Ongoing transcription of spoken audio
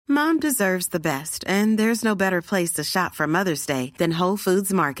Mom deserves the best, and there's no better place to shop for Mother's Day than Whole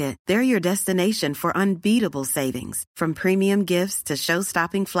Foods Market. They're your destination for unbeatable savings, from premium gifts to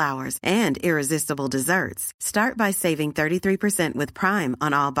show-stopping flowers and irresistible desserts. Start by saving 33% with Prime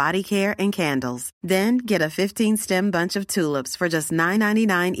on all body care and candles. Then get a 15-stem bunch of tulips for just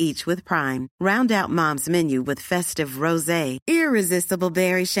 $9.99 each with Prime. Round out Mom's menu with festive rosé, irresistible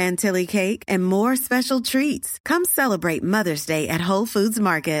berry chantilly cake, and more special treats. Come celebrate Mother's Day at Whole Foods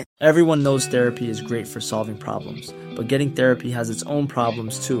Market. Everyone knows therapy is great for solving problems, but getting therapy has its own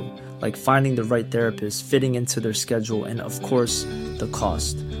problems too, like finding the right therapist, fitting into their schedule, and of course, the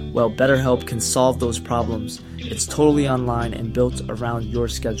cost. Well, BetterHelp can solve those problems. It's totally online and built around your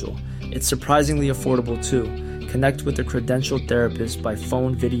schedule. It's surprisingly affordable too. Connect with a credentialed therapist by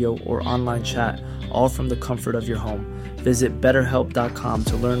phone, video, or online chat, all from the comfort of your home. Visit BetterHelp.com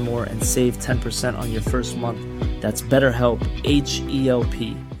to learn more and save 10% on your first month. That's BetterHelp,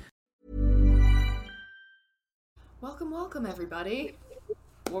 H-E-L-P. Welcome, everybody.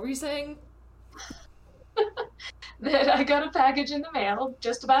 What were you saying? That I got a package in the mail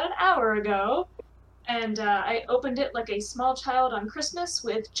just about an hour ago, and I opened it like a small child on Christmas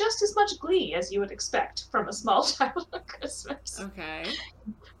with just as much glee as you would expect from a small child on Christmas. Okay.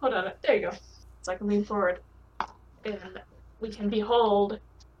 Hold on, there you go. So I can lean forward, and we can behold.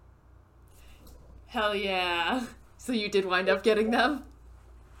 Hell yeah. So you did wind up getting them?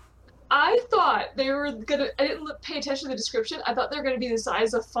 I thought they were gonna. I didn't pay attention to the description. I thought they were gonna be the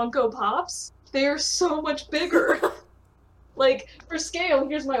size of Funko Pops. They are so much bigger. Like, for scale,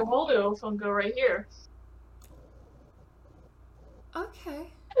 here's my Waldo Funko right here.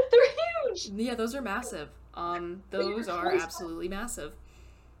 Okay. They're huge! Yeah, those are massive. Those are absolutely massive.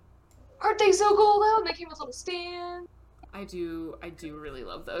 Aren't they so cool though? They came with a little stand. I do really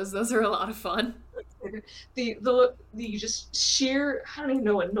love those. Those are a lot of fun. The just sheer, I don't even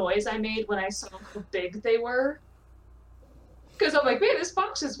know what noise I made when I saw how big they were. Because I'm like, man, this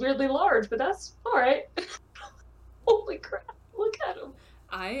box is weirdly large, but that's alright. Holy crap, look at them.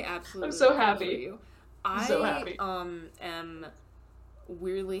 I absolutely I'm so happy. You. I'm so happy. Am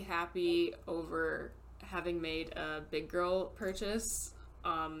weirdly happy over having made a big girl purchase.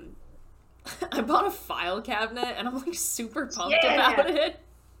 I bought a file cabinet and I'm like super pumped about it.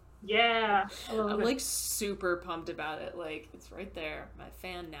 Yeah. I'm like super pumped about it. Like, it's right there. My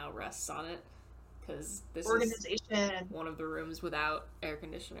fan now rests on it because this is one of the rooms without an air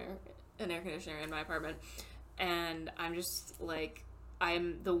conditioner in my apartment. And I'm just like,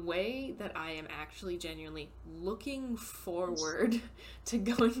 the way that I am actually genuinely looking forward to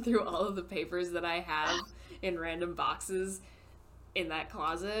going through all of the papers that I have in random boxes in that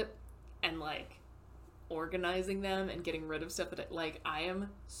closet and like organizing them and getting rid of stuff that I am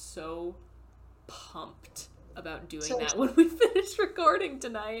so pumped about doing that when we finish recording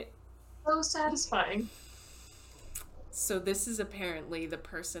tonight. So satisfying. So this is apparently the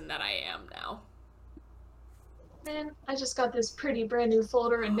person that I am now. Man, I just got this pretty brand new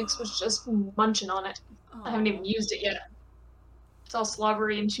folder and Nix was just munching on it. Aww. I haven't even used it yet. It's all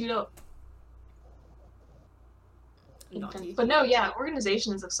slobbery and chewed up. Naughty. But no, yeah,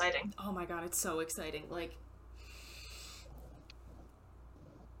 organization is exciting. Oh my god, it's so exciting. Like,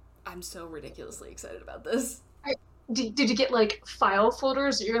 I'm so ridiculously excited about this. Did you get, like, file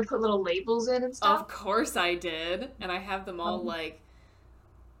folders that you're gonna put little labels in and stuff? Of course I did. And I have them all, like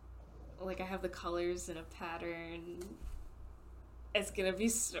I have the colors in a pattern. It's gonna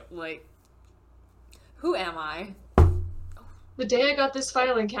be, like, who am I? The day I got this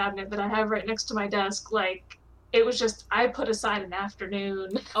filing cabinet that I have right next to my desk, like, it was just, I put aside an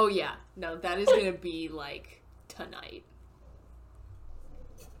afternoon. Oh yeah, no, that is gonna be, like, tonight.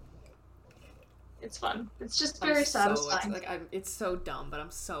 It's fun. It's just very satisfying. It's so dumb, but I'm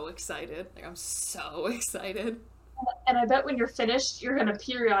so excited. Like, I'm so excited. And I bet when you're finished, you're gonna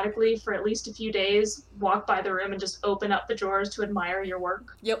periodically, for at least a few days, walk by the room and just open up the drawers to admire your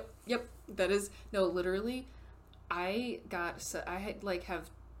work. Yep. That is, no, literally, I have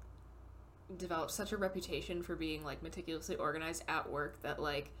developed such a reputation for being, like, meticulously organized at work that,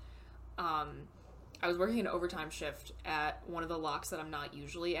 like, I was working an overtime shift at one of the locks that I'm not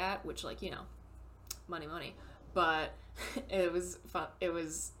usually at, which, like, you know, money, but it was fun.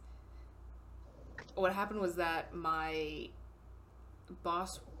 What happened was that my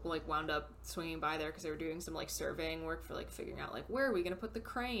boss, like, wound up swinging by there because they were doing some, like, surveying work for, like, figuring out, like, where are we going to put the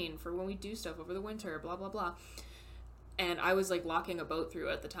crane for when we do stuff over the winter, blah, blah, blah. And I was, like, locking a boat through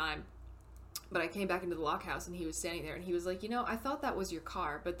at the time. But I came back into the lock house and he was standing there and he was like, you know, I thought that was your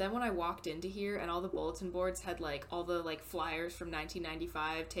car. But then when I walked into here and all the bulletin boards had, like, all the, like, flyers from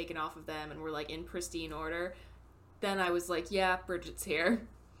 1995 taken off of them and were, like, in pristine order, then I was like, yeah, Bridget's here.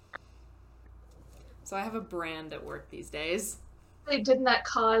 So I have a brand at work these days. Didn't that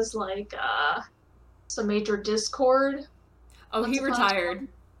cause, like, some major discord? Oh, he retired.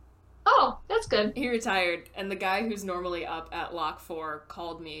 Oh, that's good. He retired, and the guy who's normally up at Lock 4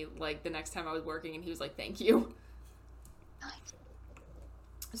 called me, like, the next time I was working, and he was like, thank you. Nice.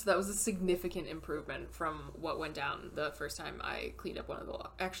 So that was a significant improvement from what went down the first time I cleaned up one of the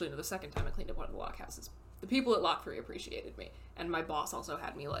actually, no, the second time I cleaned up one of the lock houses. The people at Lock 3 appreciated me, and my boss also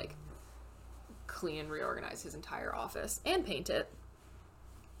had me, like, clean and reorganize his entire office and paint it.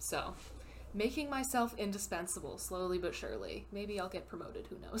 So, making myself indispensable, slowly but surely. Maybe I'll get promoted,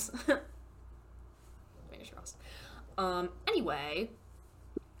 who knows. Fingers crossed. Anyway,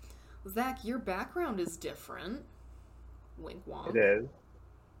 Zach, your background is different. Wink wonk. It is.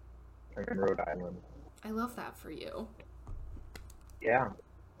 I'm in Rhode Island. I love that for you. Yeah.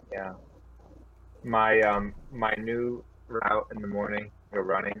 My new route in the morning, go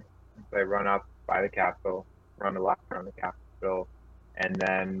running. So I run up by the Capitol, run a lap around the Capitol, and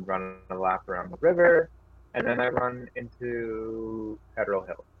then run a lap around the river, and then I run into Federal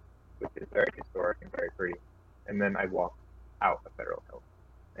Hill, which is very historic and very pretty. And then I walk out of Federal Hill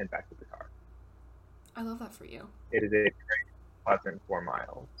and back to the car. I love that for you. It is a very pleasant 4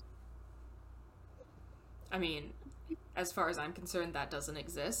 miles. I mean, as far as I'm concerned, that doesn't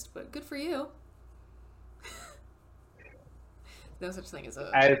exist, but good for you. No such thing as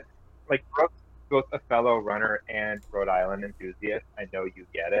a... As, like, Brooks, both a fellow runner and Rhode Island enthusiast, I know you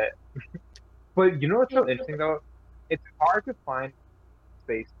get it. But you know what's so interesting, though? It's hard to find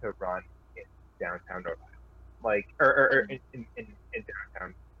space to run in downtown Rhode Island. Like, or in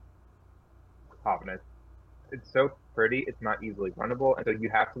downtown Providence. It's so pretty, it's not easily runnable, and so you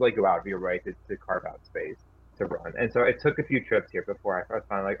have to, like, go out of your way to carve out space to run. And so it took a few trips here before I was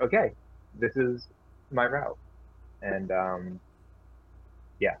finally like, okay, this is my route. And,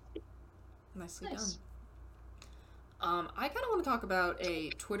 yeah. Nicely done. I kind of want to talk about a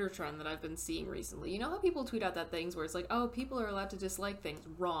Twitter trend that I've been seeing recently. You know how people tweet out that things where it's like, oh, people are allowed to dislike things.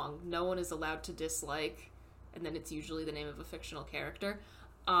 Wrong. No one is allowed to dislike, and then it's usually the name of a fictional character.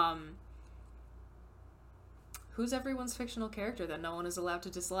 Who's everyone's fictional character that no one is allowed to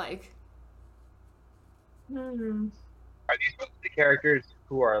dislike? Are these supposed to be characters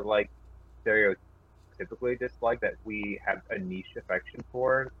who are, like, stereotypically disliked that we have a niche affection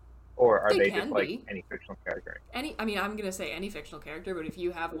for? Or are they just like any fictional character? I mean, I'm going to say any fictional character, but if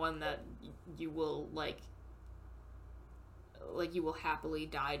you have one that you will, like you will happily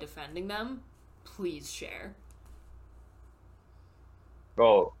die defending them, please share.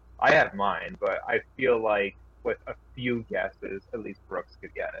 Well, I have mine, but I feel like with a few guesses, at least Brooks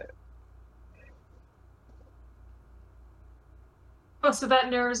could get it. Oh, so that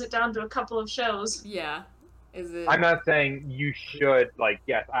narrows it down to a couple of shows. Yeah. Is it... I'm not saying you should, like,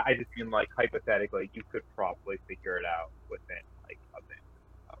 yes, I just mean, like, hypothetically, you could probably figure it out within, like, a bit.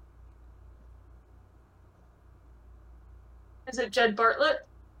 Is it Jed Bartlett?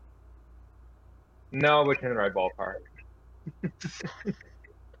 No, but in the right ballpark.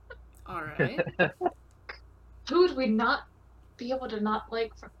 All right. Who would we not be able to not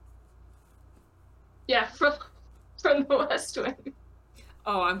like from... Yeah, from the West Wing.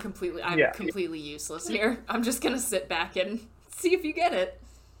 Oh, I'm completely useless here. I'm just gonna sit back and see if you get it.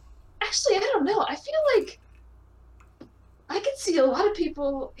 Actually, I don't know. I feel like I could see a lot of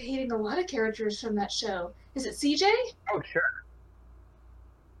people hating a lot of characters from that show. Is it CJ? Oh, sure.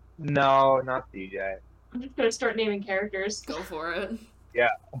 No, not CJ. I'm just gonna start naming characters. Go for it. Yeah.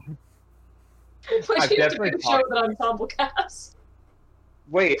 I've definitely show that ensemble cast.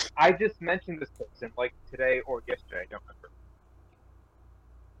 Wait, I just mentioned this person like today or yesterday. I don't remember.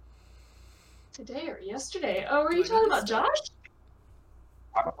 Today or yesterday? Oh, were you talking about Josh?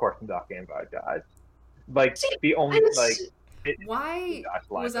 Of course, I'm talking about Josh. Like, see, the only, like... Why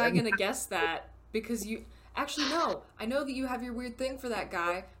was I gonna guess that? Because you... Actually, no. I know that you have your weird thing for that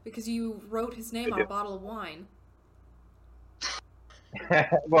guy because you wrote his name on a bottle of wine.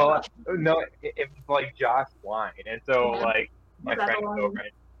 Well, no, it was, like, Josh Wine. And so, like, my friend was over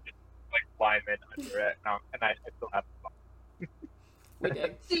and just, like, Lyman under it. And I still have the bottle. We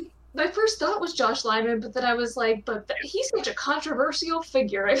did. See, my first thought was Josh Lyman, but then I was like, he's such a controversial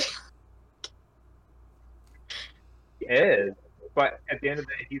figure. He is, but at the end of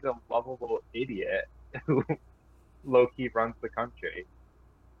the day, he's a lovable idiot who low-key runs the country.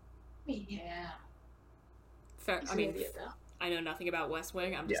 Yeah. Fair. I mean, idiot, I know nothing about West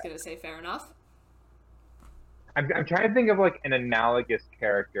Wing. I'm just gonna say fair enough. I'm trying to think of, like, an analogous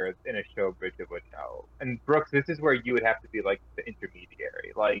character in a show Bridget would know. And Brooks, this is where you would have to be, like, the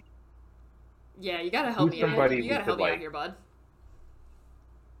intermediary. Like, yeah, you gotta help me out. You gotta help me out here, bud.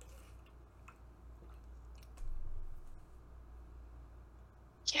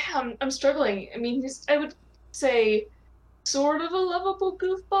 I'm struggling. I mean, I would say sort of a lovable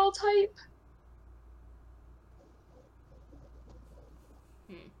goofball type.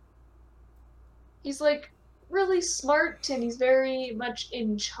 He's like really smart and he's very much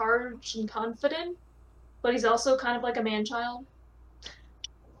in charge and confident, but he's also kind of like a man-child.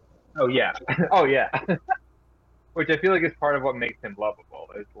 Oh yeah, oh yeah. Which I feel like is part of what makes him lovable.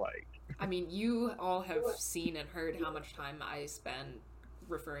 Is like. I mean, you all have seen and heard how much time I spend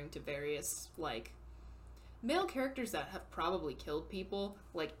referring to various like male characters that have probably killed people,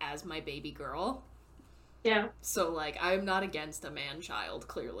 like as my baby girl. Yeah. So like, I'm not against a man-child,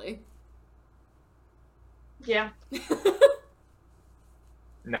 clearly. Yeah.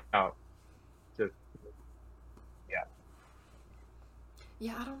 No. Just yeah.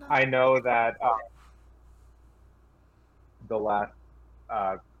 Yeah, I don't know. I know that the last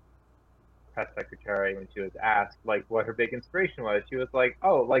press secretary, when she was asked like what her big inspiration was, she was like,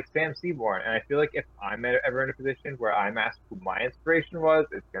 "Oh, like Sam Seaborn." And I feel like if I'm ever in a position where I'm asked who my inspiration was,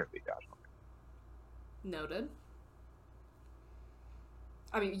 it's gonna be Josh Hartnett. Noted.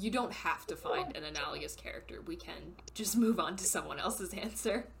 I mean, you don't have to find an analogous character. We can just move on to someone else's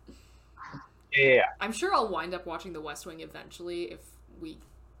answer. Yeah. I'm sure I'll wind up watching The West Wing eventually if we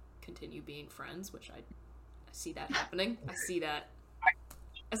continue being friends, which I see that happening. I see that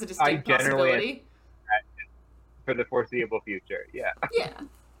as a distinct possibility. For the foreseeable future, yeah. Yeah.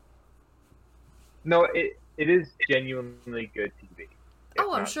 No, it is genuinely good TV.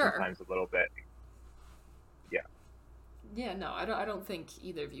 Oh, I'm sure. Sometimes a little bit. Yeah. Yeah, no, I don't think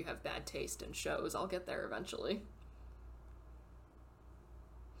either of you have bad taste in shows. I'll get there eventually.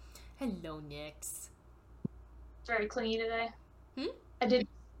 Hello, Nyx. Very clingy today. Hmm?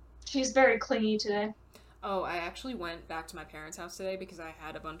 She's very clingy today. Oh, I actually went back to my parents' house today because I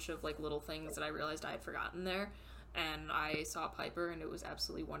had a bunch of like little things that I realized I had forgotten there. And I saw Piper and it was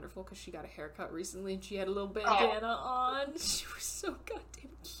absolutely wonderful because she got a haircut recently and she had a little bandana on. She was so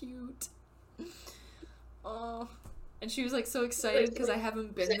goddamn cute. Oh. And she was like so excited because I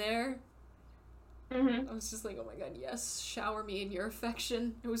haven't been there. Mm-hmm. I was just like, oh my god, yes, shower me in your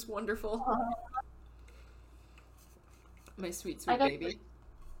affection. It was wonderful. My sweet, sweet baby.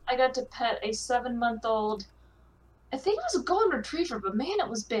 I got to pet a 7-month-old, I think it was a golden retriever, but man, it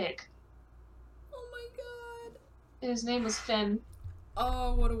was big. Oh my god. And his name was Finn.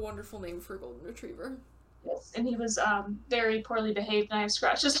 Oh, what a wonderful name for a golden retriever. Yes, and he was very poorly behaved, and I have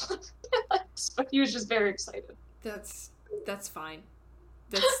scratches on his legs, but he was just very excited. That's fine.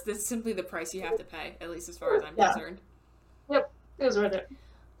 That's simply the price you have to pay, at least as far as I'm concerned. Yep, it was worth it.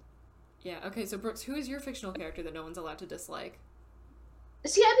 Yeah, okay, so Brooks, who is your fictional character that no one's allowed to dislike?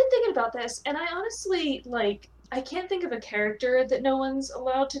 See, I've been thinking about this, and I honestly, I can't think of a character that no one's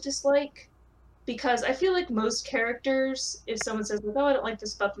allowed to dislike, because I feel like most characters, if someone says, like, oh, I don't like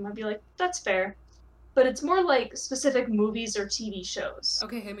this about them, I'd be like, that's fair. But it's more like specific movies or TV shows.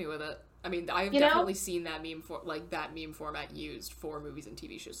 Okay, hit me with it. I mean, I've definitely seen that meme format used for movies and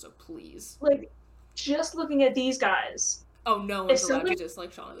TV shows, so please. Like, just looking at these guys. Oh, no one's allowed to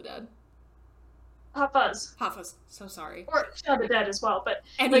dislike Shaun of the Dead. Hot Fuzz. Hot Fuzz, so sorry. Or Shaun of the Dead as well, but...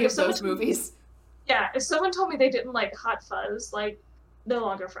 Any of those movies. Yeah, if someone told me they didn't like Hot Fuzz, no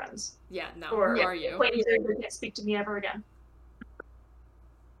longer friends. Yeah, no, or, who are you? They can't speak to me ever again.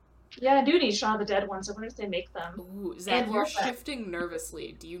 Yeah, I do need Shaun of the Dead ones. I wonder if they make them. Ooh, Zach, you're shifting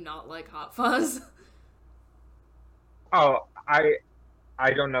nervously. Do you not like Hot Fuzz? Oh, I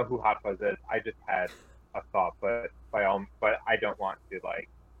don't know who Hot Fuzz is. I just had a thought, but I don't want to like.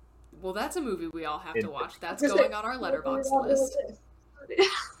 Well, that's a movie we all have to watch. That's going on our Letterboxd list.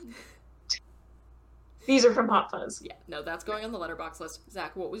 These are from Hot Fuzz. Yeah, no, that's going on the Letterboxd list.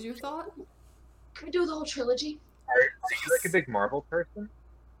 Zach, what was your thought? Can we do the whole trilogy? Are you like a big Marvel person?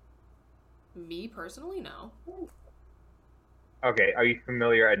 Me personally, no. Okay, are you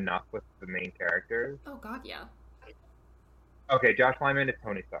familiar enough with the main characters? Oh god, yeah. Okay, Josh Lyman is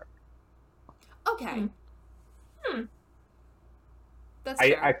Tony Stark. Okay. That's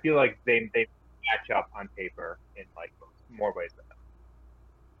fair. I feel like they match up on paper in like more ways than that.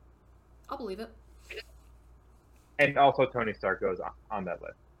 I'll believe it. And also Tony Stark goes on that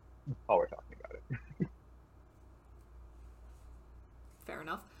list while we're talking about it. Fair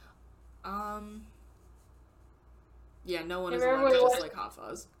enough. Yeah, no one is allowed to dislike Hot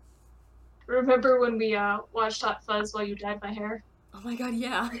Fuzz. Remember when we watched Hot Fuzz while you dyed my hair? Oh my god,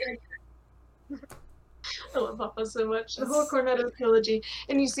 yeah. I love Hot Fuzz so much. The whole Cornetto trilogy.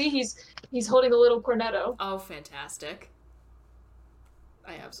 And you see he's holding a little Cornetto. Oh, fantastic.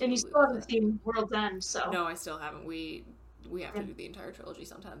 I absolutely. And you still haven't seen World's End, so. No, I still haven't. We have to do the entire trilogy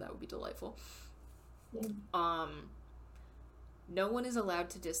sometime. That would be delightful. Yeah. No one is allowed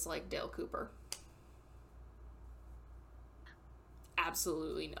to dislike Dale Cooper.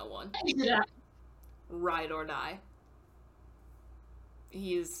 Absolutely no one. Yeah. Ride or die.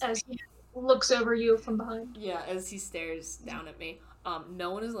 As he looks over you from behind. Yeah, as he stares down at me.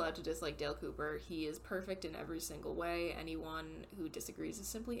 No one is allowed to dislike Dale Cooper. He is perfect in every single way. Anyone who disagrees is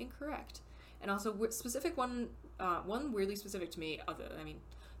simply incorrect. And also, one weirdly specific to me.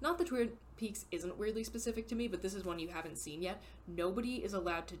 Not that Twin Peaks isn't weirdly specific to me, but this is one you haven't seen yet. Nobody is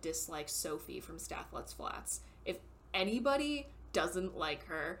allowed to dislike Sophie from Stathlet's Flats. If anybody doesn't like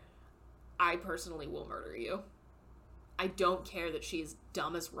her, I personally will murder you. I don't care that she's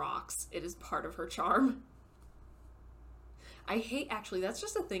dumb as rocks. It is part of her charm. I hate, actually, that's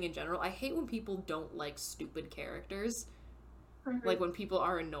just a thing in general. I hate when people don't like stupid characters. Mm-hmm. Like, when people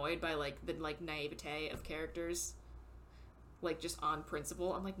are annoyed by, like, the, like, naivete of characters. Like, just on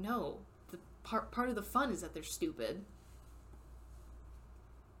principle. I'm like, no. The part of the fun is that they're stupid.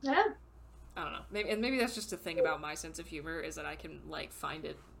 Yeah. I don't know. Maybe that's just a thing about my sense of humor, is that I can, like,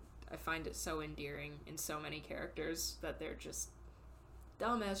 I find it so endearing in so many characters that they're just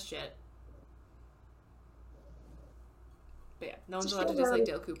dumb as shit. But yeah, no one's allowed to dislike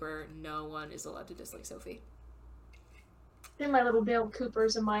Dale Cooper. No one is allowed to dislike Sophie. They're my little Dale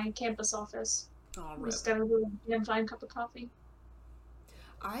Coopers in my campus office. Oh, rip. Just got a really damn fine cup of coffee.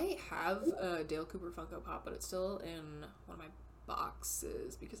 I have a Dale Cooper Funko Pop, but it's still in one of my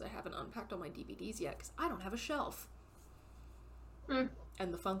boxes because I haven't unpacked all my DVDs yet because I don't have a shelf. Mm.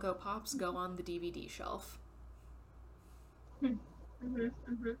 And the Funko Pops go on the DVD shelf. Mm-hmm.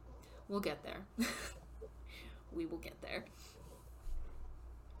 Mm-hmm. We'll get there. We will get there.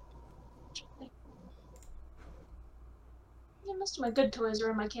 Yeah, most of my good toys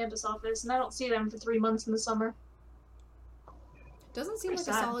are in my campus office, and I don't see them for 3 months in the summer. Doesn't seem like a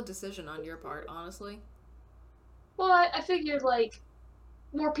solid decision on your part, honestly. Well, I figured, like,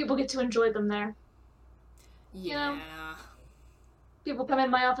 more people get to enjoy them there. Yeah. You know? People come in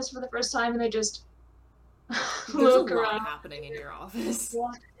my office for the first time and they just look around. There's a lot happening in your office.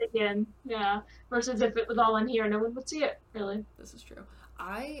 Again, yeah. Versus if it was all in here, no one would see it, really. This is true.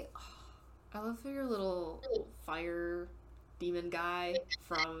 I love your little fire demon guy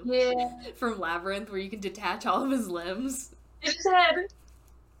from Labyrinth, where you can detach all of his limbs. His head.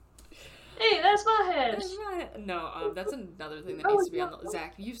 Hey, that's my head. That's my... No, that's another thing that needs to be on the...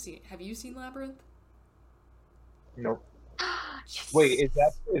 Zach, have you seen Labyrinth? Nope. Yes. Wait, is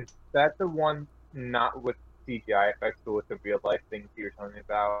that the one not with CGI effects, but with the real life things you're telling me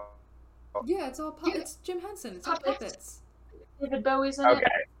about? Yeah, it's all it's Jim Henson. It's all puppets. David Bowie's in it.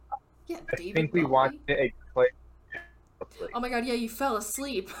 Yeah, I think we watched it. Oh my god, yeah, you fell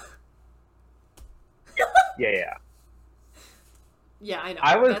asleep. Yeah. Yeah, I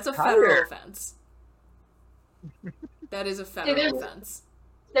know. That's a federal offense. That is a federal offense.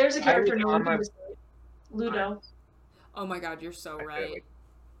 There's a character named Ludo. Oh my god, you're so right.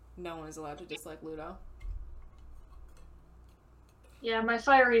 No one is allowed to dislike Ludo. Yeah, my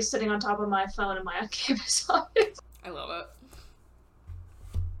Fiery is sitting on top of my phone in my campus office. I love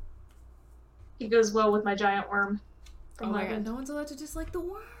it. He goes well with my giant worm. Oh my god, no one's allowed to dislike the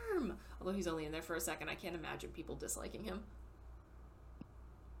worm! Although he's only in there for a second, I can't imagine people disliking him.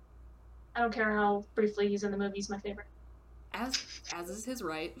 I don't care how briefly he's in the movie, he's my favorite. As is his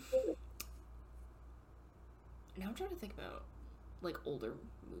right. Now I'm trying to think about, like, older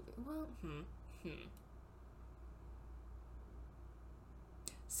movies. Well,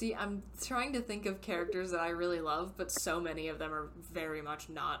 See, I'm trying to think of characters that I really love, but so many of them are very much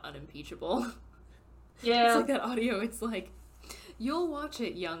not unimpeachable. Yeah. It's like that audio, it's like, you'll watch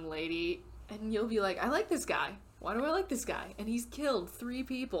it, young lady, and you'll be like, I like this guy. Why do I like this guy? And he's killed 3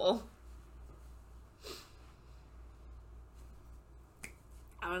 people.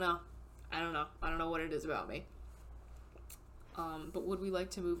 I don't know. I don't know what it is about me. But would we like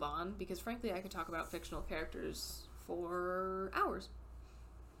to move on? Because frankly, I could talk about fictional characters for hours.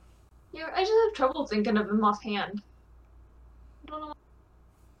 Yeah, I just have trouble thinking of them offhand. I don't know.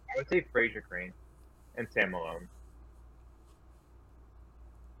 I would say Fraser Crane and Sam Malone.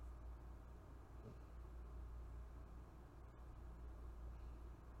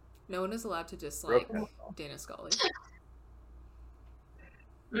 No one is allowed to dislike Dana Scully.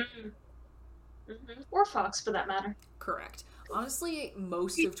 Or Fox, for that matter. Correct. Honestly,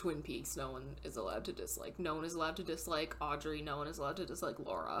 most of Twin Peaks, no one is allowed to dislike. No one is allowed to dislike Audrey. No one is allowed to dislike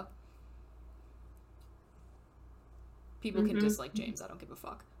Laura. People can dislike James. I don't give a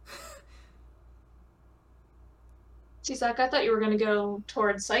fuck. See, Zach, I thought you were going to go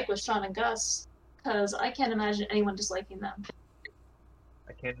towards Psych with Sean and Gus, because I can't imagine anyone disliking them.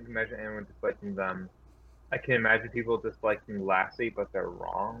 I can't imagine anyone disliking them. I can imagine people disliking Lassie, but they're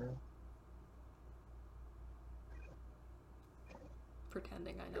wrong.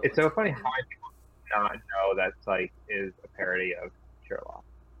 Pretending I know. It's so funny how many people do not know that Psych is a parody of Sherlock.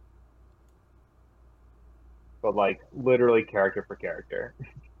 But, like, literally character for character.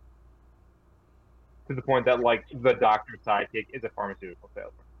 To the point that, like, the doctor's sidekick is a pharmaceutical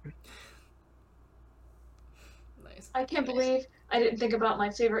salesman. Nice. I can't believe I didn't think about my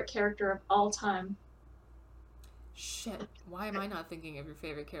favorite character of all time. Shit, why am I not thinking of your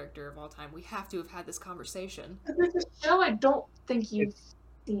favorite character of all time? We have to have had this conversation. There's a show I don't think you've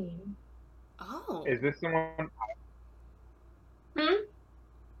seen. Oh. Is this someone... Hmm?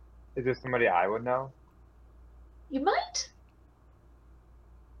 Is this somebody I would know? You might?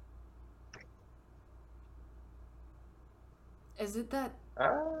 Is it that...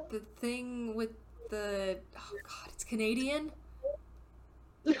 the thing with the... Oh god, it's Canadian?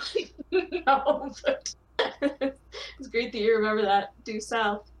 No, but... It's great that you remember that. Due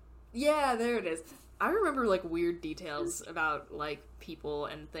south. Yeah, there it is. I remember, like, weird details about, like, people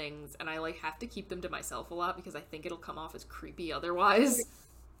and things, and I, like, have to keep them to myself a lot because I think it'll come off as creepy otherwise.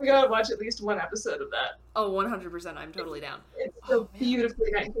 We gotta watch at least one episode of that. Oh, 100%. I'm totally down. It's so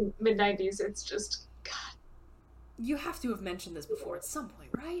beautifully mid-90s. It's just... God. You have to have mentioned this before at some point,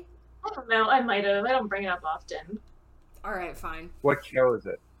 right? I don't know. I might have. I don't bring it up often. Alright, fine. What show is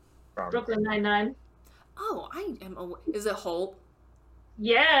it from? Brooklyn Nine-Nine. Oh, I am aware. Is it Holt?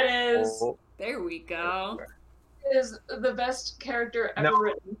 Yeah, it is. Oh, There we go. It is the best character ever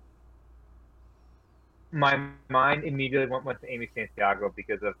written. my mind immediately went to Amy Santiago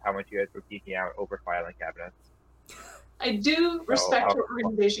because of how much you guys were geeking out over filing cabinets. I do respect her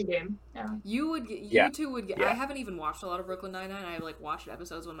organization game. Yeah. You two would get. Yeah. I haven't even watched a lot of Brooklyn Nine-Nine. I like watched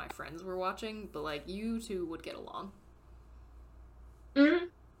episodes when my friends were watching, but like you two would get along. Mm-hmm.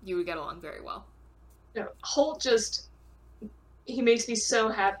 You would get along very well. No, Holt just he makes me so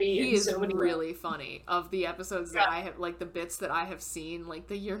happy. He is so many really funny. Of the episodes that I have, like the bits that I have seen, like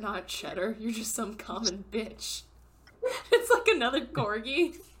the "You're not Cheddar, you're just some common bitch." It's like another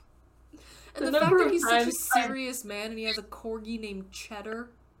corgi. And the fact that he's such a serious man and he has a corgi named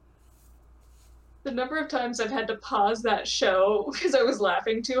Cheddar. The number of times I've had to pause that show because I was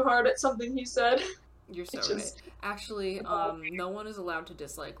laughing too hard at something he said. You're so right. Actually, no one is allowed to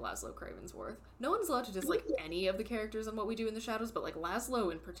dislike Laszlo Cravensworth. No one's allowed to dislike any of the characters in What We Do in the Shadows, but like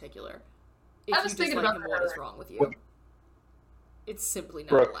Laszlo in particular. If you dislike him, what is wrong with you? It's simply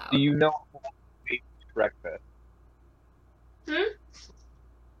not Brooke, allowed. do you know breakfast? Hmm?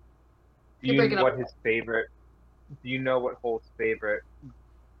 Do you know what his favorite? Do you know what Holt's favorite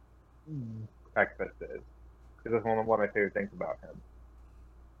breakfast is? Because that's one of my favorite things about him.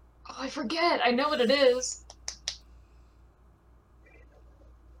 Oh, I forget. I know what it is.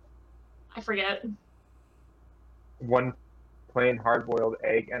 I forget. One plain hard-boiled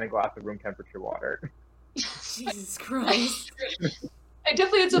egg and a glass of room temperature water. Jesus Christ. I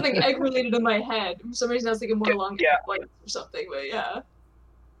definitely had something egg-related in my head. For some reason, I was thinking more along whites or something, but yeah.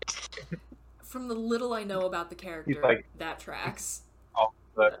 From the little I know about the character, like, that tracks.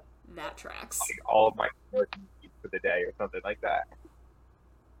 That tracks. Like all of my for the day or something like that.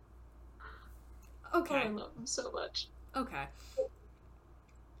 Okay. I love him so much. Okay.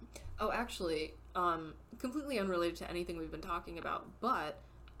 Oh, actually, completely unrelated to anything we've been talking about, but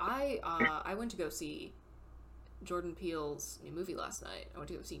I went to go see Jordan Peele's new movie last night. I went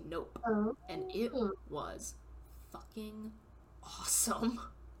to go see Nope. Oh. And it was fucking awesome.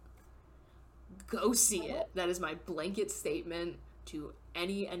 Go see it. That is my blanket statement to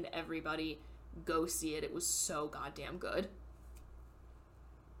any and everybody. Go see it. It was so goddamn good.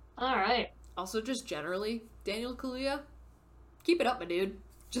 Alright. Also, just generally, Daniel Kaluuya, keep it up, my dude.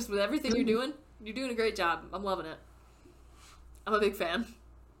 Just with everything you're doing a great job. I'm loving it. I'm a big fan.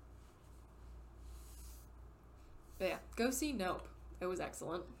 But yeah, go see Nope. It was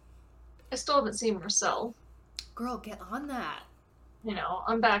excellent. I still haven't seen Marcel. Girl, get on that. You know,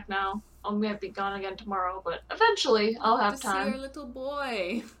 I'm back now. I'm gonna be gone again tomorrow, but eventually I'll have time. To see our little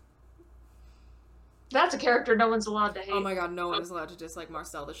boy. That's a character no one's allowed to hate. Oh my god, no one is allowed to dislike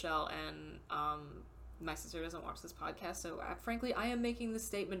Marcel the Shell, and my sister doesn't watch this podcast, so frankly, I am making this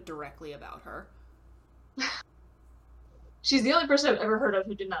statement directly about her. She's the only person I've ever heard of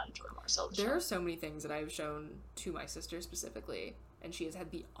who did not enjoy Marcel the Shell. There are so many things that I have shown to my sister specifically, and she has had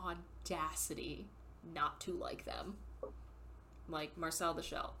the audacity not to like them. Like Marcel the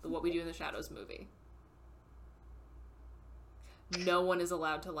Shell, the What We Do in the Shadows movie. No one is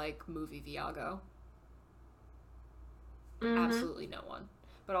allowed to like movie Viago. Mm-hmm. Absolutely no one.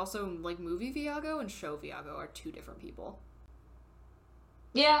 But also, like, movie Viago and show Viago are two different people.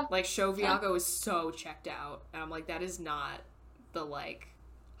 Yeah. Like, Show Viago is so checked out. And I'm like, that is not the, like,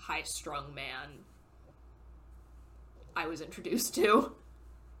 high-strung man I was introduced to.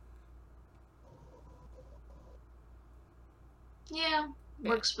 Yeah.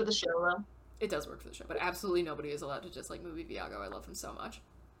 Works for the show, though. It does work for the show, but absolutely nobody is allowed to dislike Movie Viago. I love him so much.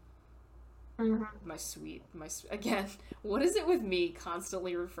 Mm-hmm. Again, what is it with me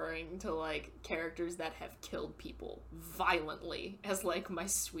constantly referring to, like, characters that have killed people violently as, like, my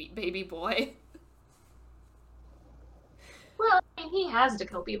sweet baby boy? Well, I mean, he has to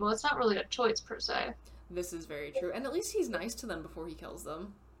kill people. It's not really a choice, per se. This is very true. And at least he's nice to them before he kills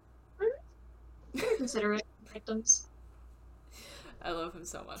them. Very considerate victims. I love him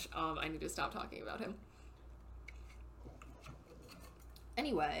so much. I need to stop talking about him.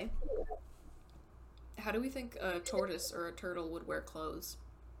 Anyway, how do we think a tortoise or a turtle would wear clothes?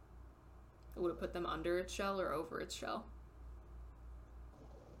 Would it put them under its shell or over its shell?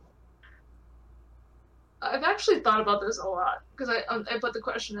 I've actually thought about this a lot, because I put the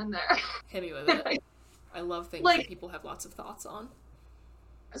question in there. Hit me with it. I love things that people have lots of thoughts on.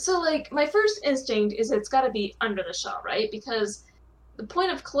 So, like, my first instinct is it's gotta be under the shell, right? Because the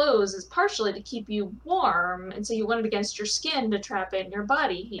point of clothes is partially to keep you warm, and so you want it against your skin to trap in your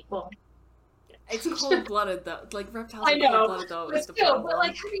body heat. Well, it's cold-blooded, though. Like, reptiles are cold-blooded, though. But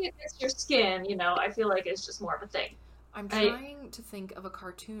like, having it against your skin, you know, I feel like it's just more of a thing. I'm trying to think of a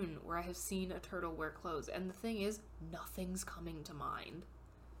cartoon where I have seen a turtle wear clothes, and the thing is, nothing's coming to mind.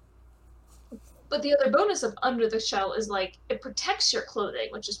 But the other bonus of under the shell is, like, it protects your clothing,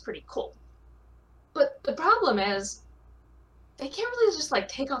 which is pretty cool. But the problem is, they can't really just, like,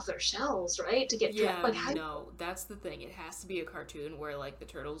 take off their shells, right? To get no, that's the thing. It has to be a cartoon where, like, the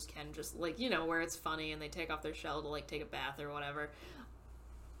turtles can just, like, you know, where it's funny and they take off their shell to, like, take a bath or whatever.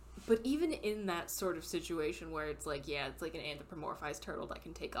 But even in that sort of situation where it's like, yeah, it's like an anthropomorphized turtle that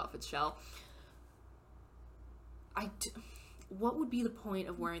can take off its shell, what would be the point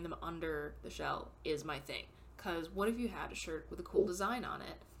of wearing them under the shell is my thing. Because what if you had a shirt with a cool design on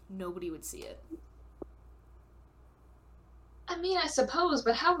it? Nobody would see it. I mean, I suppose,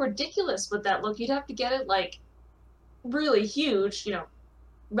 but how ridiculous would that look? You'd have to get it, like, really huge, you know,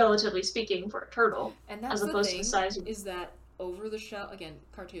 relatively speaking, for a turtle. And that's as opposed the thing, to the size is that over the shell, again,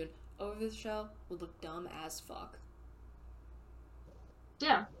 cartoon, over the shell would look dumb as fuck.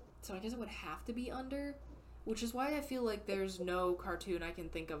 Yeah. So I guess it would have to be under, which is why I feel like there's no cartoon I can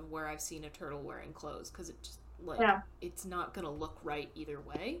think of where I've seen a turtle wearing clothes, because it just, like, it's not gonna look right either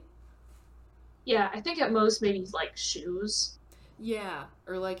way. Yeah, I think at most maybe, like, shoes. Yeah,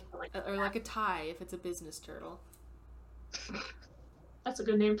 or like a tie if it's a business turtle. That's a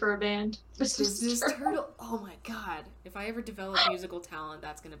good name for a band. Business Turtle. Oh my god. If I ever develop musical talent,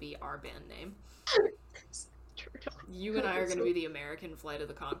 that's going to be our band name. You and I are going to be the American Flight of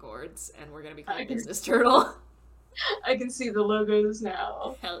the Conchords, and we're going to be called Business Turtle. I can see the logos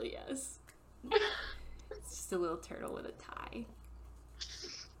now. Hell yes. It's just a little turtle with a tie.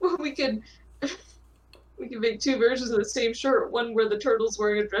 Well, we could make two versions of the same shirt. One where the turtle's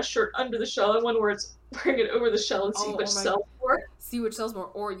wearing a dress shirt under the shell, and one where it's wearing it over the shell and see which sells more. See which sells more,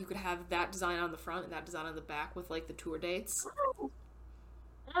 or you could have that design on the front and that design on the back with, like, the tour dates. Oh.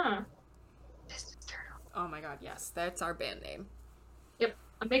 Yeah. Business Turtle. Oh my god, yes. That's our band name. Yep.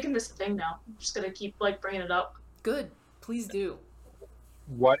 I'm making this a thing now. I'm just gonna keep, like, bringing it up. Good. Please do.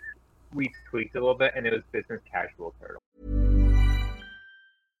 What we tweaked a little bit, and it was Business Casual Turtle.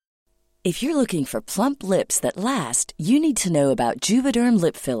 If you're looking for plump lips that last, you need to know about Juvederm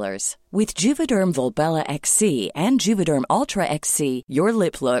lip fillers. With Juvederm Volbella XC and Juvederm Ultra XC, your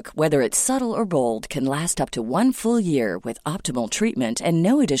lip look, whether it's subtle or bold, can last up to 1 full year with optimal treatment and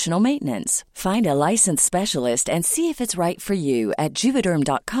no additional maintenance. Find a licensed specialist and see if it's right for you at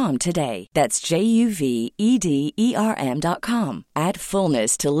Juvederm.com today. That's JUVEDERM.com. Add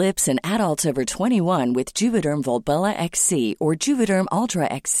fullness to lips in adults over 21 with Juvederm Volbella XC or Juvederm Ultra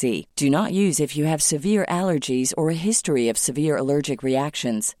XC. Do not use if you have severe allergies or a history of severe allergic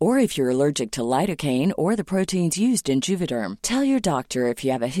reactions, or if you're allergic to lidocaine or the proteins used in Juvederm. Tell your doctor if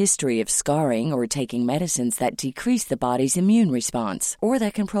you have a history of scarring or taking medicines that decrease the body's immune response or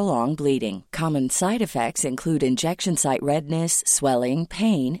that can prolong bleeding. Common side effects include injection site redness, swelling,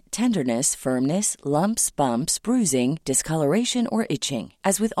 pain, tenderness, firmness, lumps, bumps, bruising, discoloration, or itching.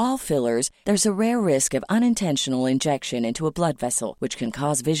 As with all fillers, there's a rare risk of unintentional injection into a blood vessel, which can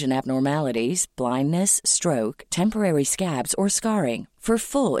cause vision abnormalities, blindness, stroke, temporary scabs, or scarring. For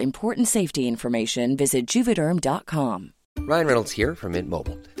full, important safety information, visit Juvederm.com. Ryan Reynolds here from Mint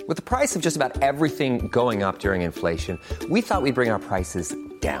Mobile. With the price of just about everything going up during inflation, we thought we'd bring our prices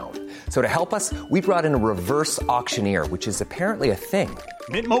down. So to help us, we brought in a reverse auctioneer, which is apparently a thing.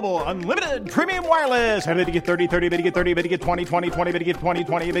 Mint Mobile Unlimited Premium Wireless. How to get 30, 30, bit to get 30, bit to get 20, 20, 20, bit to get 20,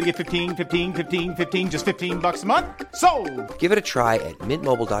 20, bit to get 15, 15, 15, 15, just $15 a month? Sold! Give it a try at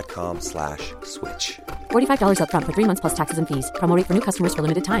mintmobile.com/switch. $45 up front for 3 months plus taxes and fees. Promo rate for new customers for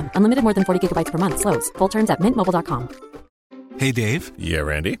limited time. Unlimited more than 40 gigabytes per month. Slows full terms at mintmobile.com. Hey, Dave. Yeah,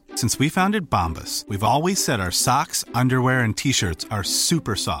 Randy. Since we founded Bombas, we've always said our socks, underwear, and T-shirts are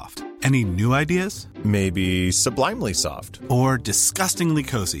super soft. Any new ideas? Maybe sublimely soft. Or disgustingly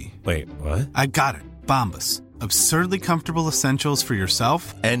cozy. Wait, what? I got it. Bombas. Absurdly comfortable essentials for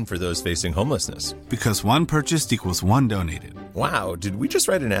yourself and for those facing homelessness. Because one purchased equals one donated. Wow, did we just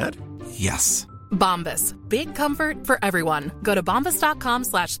write an ad? Yes. Bombas. Big comfort for everyone. Go to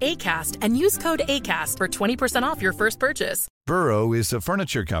bombas.com/ACAST and use code ACAST for 20% off your first purchase. Burrow is a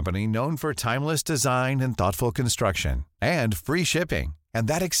furniture company known for timeless design and thoughtful construction and free shipping. And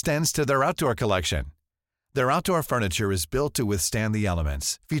that extends to their outdoor collection. Their outdoor furniture is built to withstand the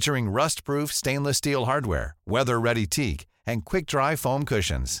elements, featuring rust-proof stainless steel hardware, weather-ready teak, and quick-dry foam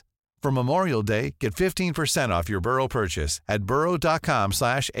cushions. For Memorial Day, get 15% off your Burrow purchase at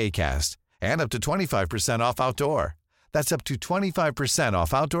burrow.com/ACAST and up to 25% off outdoor. That's up to 25%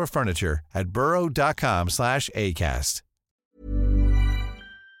 off outdoor furniture at burrow.com/ACAST.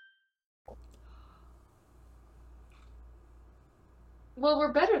 Well,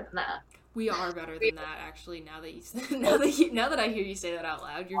 we're better than that. We are better than that, actually. Now that I hear you say that out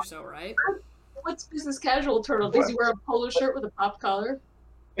loud, you're so right. What's business casual, Turtle? Does he wear a polo shirt with a pop collar?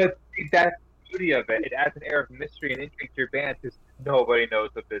 That's the beauty of it. It adds an air of mystery and intrigue to your band because nobody knows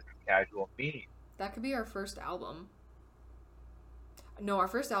what business casual means. That could be our first album. No, our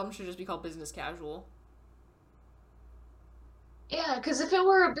first album should just be called Business Casual. Yeah, because if it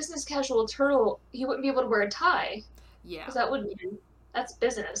were a business casual Turtle, he wouldn't be able to wear a tie. Yeah. Because that would mean that's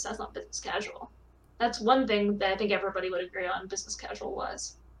business. That's not business casual. That's one thing that I think everybody would agree on business casual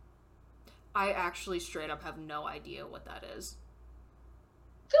was. I actually straight up have no idea what that is.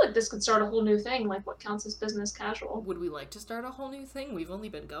 I feel like this could start a whole new thing, like what counts as business casual. Would we like to start a whole new thing? We've only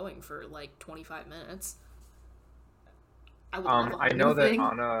been going for like 25 minutes. I know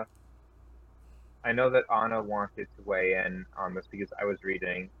that Anna wanted to weigh in on this because I was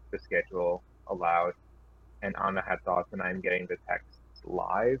reading the schedule aloud, and Anna had thoughts, and I'm getting the text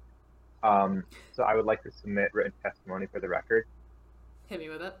live. So I would like to submit written testimony for the record. Hit me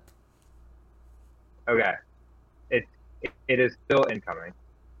with it. Okay. It is still incoming.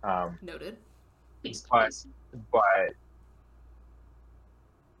 Noted. But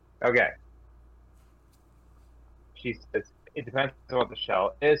okay. She says it depends on what the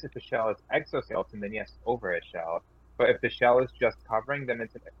shell is. If the shell is exoskeleton, then yes, overhead shell. But if the shell is just covering, then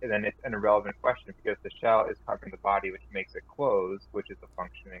it's an irrelevant question because the shell is covering the body, which makes it closed, which is the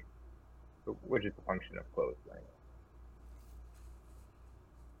function of clothing.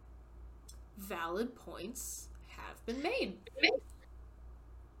 Valid points have been made. It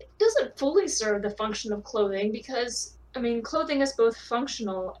doesn't fully serve the function of clothing because, I mean, clothing is both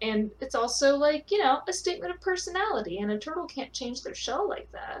functional and it's also like, a statement of personality, and a turtle can't change their shell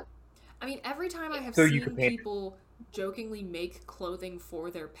like that. I mean, every time I have seen people jokingly make clothing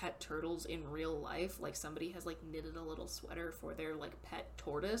for their pet turtles in real life, like somebody has like knitted a little sweater for their like pet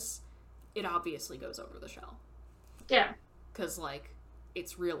tortoise, it obviously goes over the shell. Yeah. Because like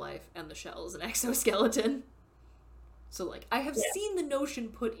it's real life and the shell is an exoskeleton. So like I have seen the notion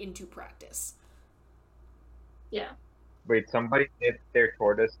put into practice. Yeah. Wait, somebody knit their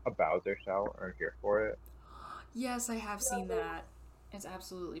tortoise a Bowser shell? Aren't here for it? Yes, I have seen that. It's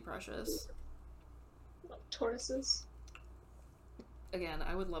absolutely precious. Tortoises. Again,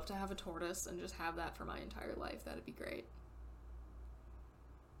 I would love to have a tortoise and just have that for my entire life. That'd be great.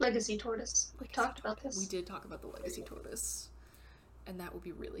 Legacy tortoise. We talked about this. We did talk about the legacy tortoise. And that would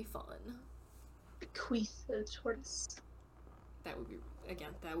be really fun. Bequeath the tortoise. That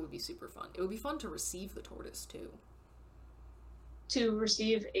would be super fun. It would be fun to receive the tortoise, too. To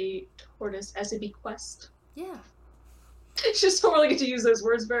receive a tortoise as a bequest. Yeah. It's just don't really get to use those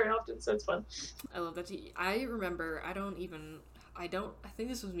words very often, so it's fun. I love that. I remember, I think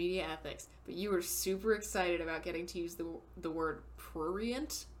this was media ethics, but you were super excited about getting to use the word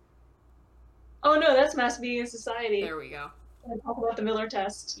prurient. Oh no, that's Mass Media and Society. There we go. I talk about the Miller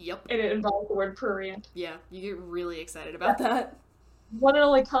test. Yep. And it involves the word prurient. Yeah, you get really excited about that. One and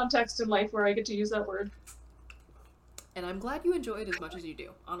only context in life where I get to use that word. And I'm glad you enjoy it as much as you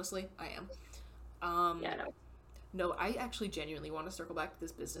do. Honestly, I am. Yeah, no. No, I actually genuinely want to circle back to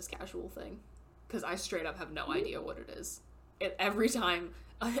this business casual thing. Because I straight up have no idea what it is. Every time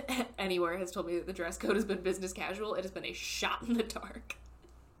anywhere has told me that the dress code has been business casual, it has been a shot in the dark.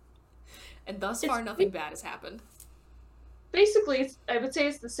 And thus far, nothing bad has happened. Basically, I would say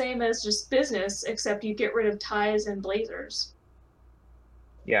it's the same as just business, except you get rid of ties and blazers.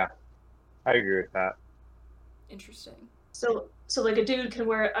 Yeah, I agree with that. Interesting. So like a dude can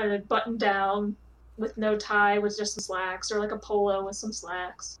wear a button down with no tie with just some slacks, or like a polo with some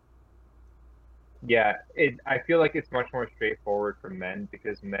slacks. Yeah, I feel like it's much more straightforward for men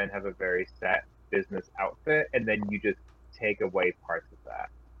because men have a very set business outfit, and then you just take away parts of that,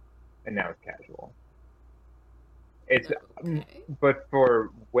 and now it's casual. But for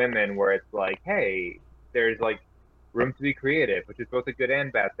women, where it's like, hey, there's like room to be creative, which is both a good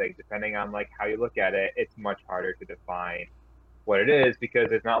and bad thing, depending on like how you look at it. It's much harder to define what it is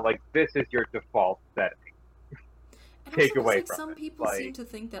because it's not like this is your default setting. Take away like from some it. people seem to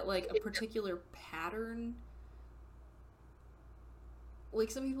think that like a particular pattern, like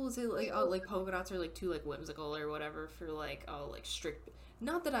some people would say like, oh, like polka dots are like too like whimsical or whatever for like, oh, like strict.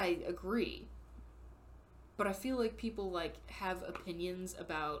 Not that I agree, but I feel like people like have opinions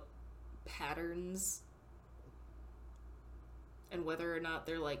about patterns and whether or not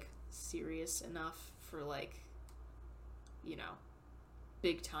they're like serious enough for like, you know,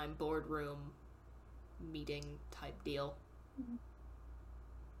 big time boardroom meeting type deal.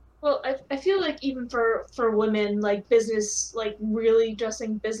 Well, I feel like even for women, like business, like really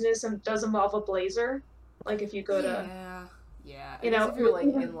dressing business and does involve a blazer. Like if you go to Yeah, you know, if you're like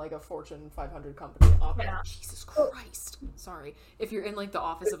in like a Fortune 500 company office, Jesus Christ, sorry. If you're in like the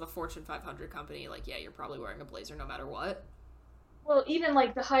office of a Fortune 500 company, like yeah, you're probably wearing a blazer no matter what. Well, even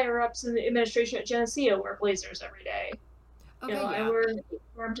like the higher ups in the administration at Geneseo wear blazers every day. Okay, you know, yeah. I wear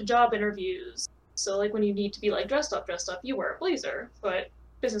them to job interviews. So like when you need to be like dressed up, you wear a blazer. But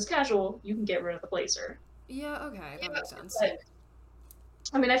business casual, you can get rid of the blazer. Yeah, okay, that makes sense. But,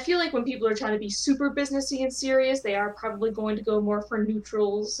 I mean, I feel like when people are trying to be super businessy and serious, they are probably going to go more for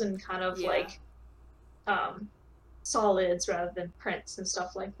neutrals and kind of like solids rather than prints and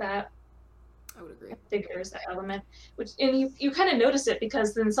stuff like that. I would agree. I think there's that element, and you kind of notice it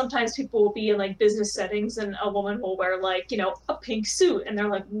because then sometimes people will be in like business settings and a woman will wear like, you know, a pink suit and they're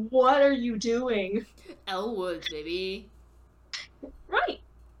like, what are you doing? Elle Woods, baby. Right.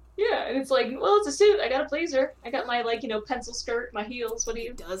 Yeah, and it's like, well, it's a suit. I got a blazer. I got my like, you know, pencil skirt, my heels. What do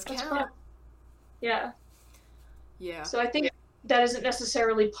you? It does count. Fine. Yeah. Yeah. So I think that isn't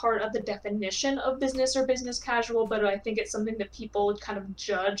necessarily part of the definition of business or business casual, but I think it's something that people kind of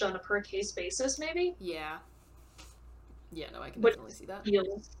judge on a per case basis, maybe. Yeah. Yeah, no, I can definitely see that.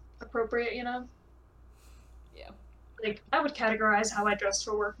 Feels appropriate, you know? Yeah. Like, I would categorize how I dress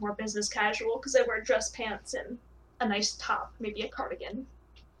for work more business casual, because I wear dress pants and a nice top, maybe a cardigan.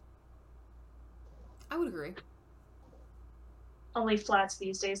 I would agree. Only flats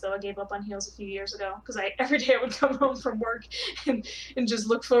these days, though. I gave up on heels a few years ago because every day I would come home from work and just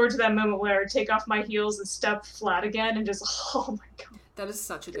look forward to that moment where I would take off my heels and step flat again and just, oh my god. That is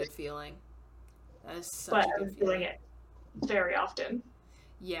such a good feeling. That is such a good feeling. But I'm doing it very often.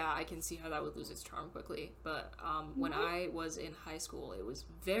 Yeah, I can see how that would lose its charm quickly. But when I was in high school, it was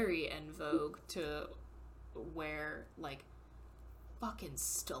very en vogue to wear like fucking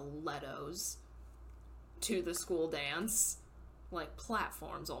stilettos to the school dance. Like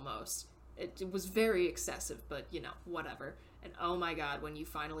platforms almost. It was very excessive, but you know, whatever. And oh my god, when you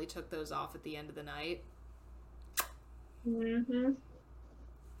finally took those off at the end of the night. Mm-hmm.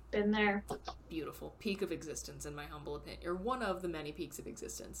 Been there. Beautiful. Peak of existence in my humble opinion. Or one of the many peaks of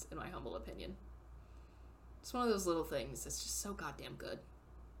existence in my humble opinion. It's one of those little things that's just so goddamn good.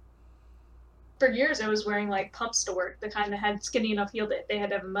 For years I was wearing like pumps to work, the kind that had skinny enough heel that they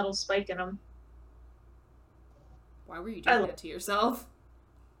had to have a metal spike in them. Why were you doing that to yourself?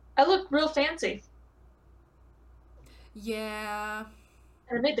 I look real fancy. Yeah.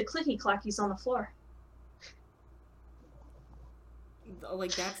 And I made the clicky clackies on the floor.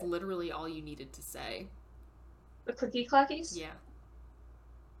 Like, that's literally all you needed to say. The clicky clackies? Yeah.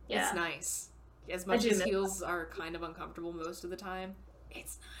 Yeah. It's nice. As much as heels are kind of uncomfortable most of the time,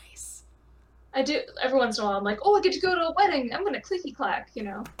 it's nice. I do. Every once in a while, I'm like, oh, I get to go to a wedding. I'm going to clicky clack, you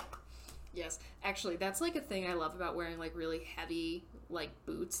know. Yes, actually, that's like a thing I love about wearing like really heavy like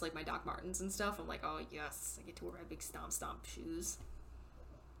boots, like my Doc Martens and stuff. I'm like, oh yes, I get to wear my big stomp shoes,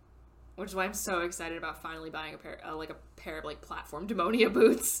 which is why I'm so excited about finally buying a pair of like platform Demonia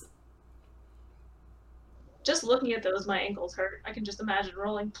boots. Just looking at those, my ankles hurt. I can just imagine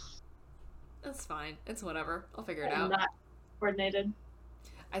rolling. That's fine. It's whatever. I'll figure it out. I'm not coordinated.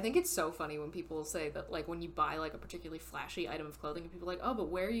 I think it's so funny when people say that, like, when you buy, like, a particularly flashy item of clothing, and people are like, oh, but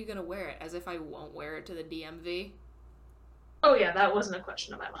where are you going to wear it? As if I won't wear it to the DMV. Oh, yeah, that wasn't a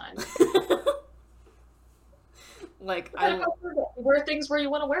question in my mind. Like, I go to wear things where you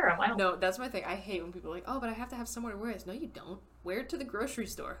want to wear them. I don't. No, that's my thing. I hate when people are like, oh, but I have to have somewhere to wear this. No, you don't. Wear it to the grocery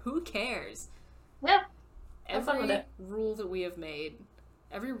store. Who cares? Yeah. Every rule that we have made,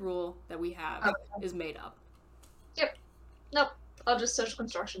 every rule that we have is made up. Yep. Nope. All just social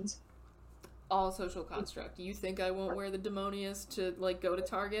constructions. All social construct. You think I won't wear the Demonius to, like, go to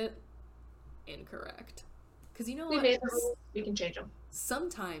Target? Incorrect. Because you know what? We made the rules. We can change them.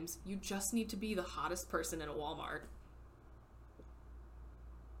 Sometimes you just need to be the hottest person in a Walmart.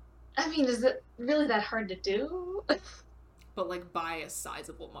 I mean, is it really that hard to do? But, like, by a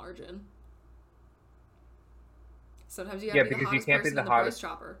sizable margin. Sometimes you gotta be the hottest person in the Price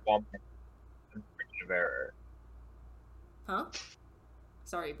Chopper. Walmart of error. Huh?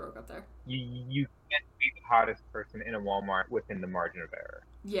 Sorry, you broke up there. You can't be the hottest person in a Walmart within the margin of error.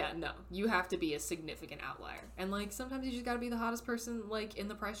 Yeah, no. You have to be a significant outlier. And, like, sometimes you just gotta be the hottest person, like, in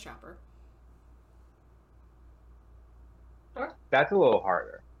the Price Chopper. Sure. That's a little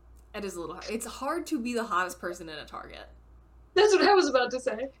harder. It is a little hard. It's hard to be the hottest person in a Target. That's what I was about to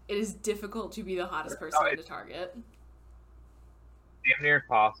say. It is difficult to be the hottest person in a Target. Damn near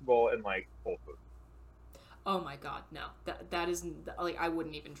impossible in, like, Whole Foods. Oh my god, no. That is, like, I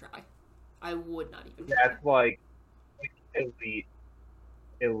wouldn't even try. I would not even try. That's, like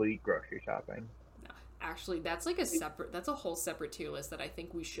elite grocery shopping. No. Actually, that's, like, that's a whole separate tier list that I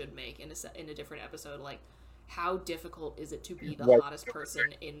think we should make in a different episode. Like, how difficult is it to be the hottest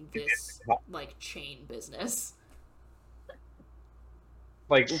person in this, like, chain business?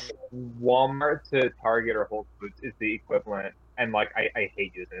 Like, Walmart to Target or Whole Foods is the equivalent, and, like, I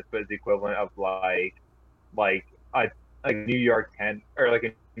hate using this, but it's the equivalent of, like a New York 10, or, like,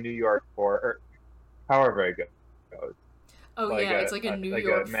 a New York 4, or however it goes. Oh, like yeah, it's like a New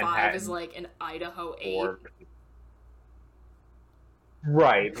York 5 is, like, an Idaho 8.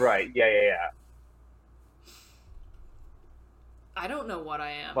 Right, yeah. I don't know what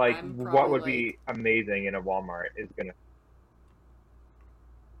I am. Like, I'm what would like... be amazing in a Walmart is gonna...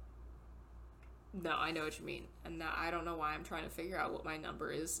 No, I know what you mean. And now I don't know why I'm trying to figure out what my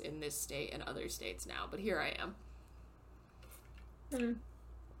number is in this state and other states now, but here I am.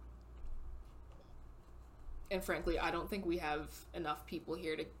 And frankly, I don't think we have enough people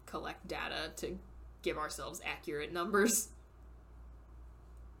here to collect data to give ourselves accurate numbers.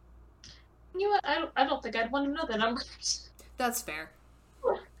 You know what? I don't think I'd want to know the numbers. That's fair.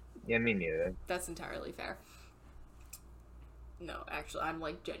 Yeah, me neither. That's entirely fair. No, actually, I'm,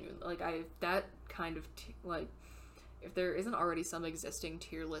 like, genuinely, like, that kind of, like, if there isn't already some existing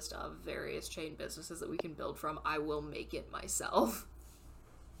tier list of various chain businesses that we can build from, I will make it myself.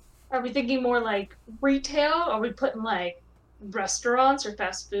 Are we thinking more, like, retail? Are we putting, like, restaurants or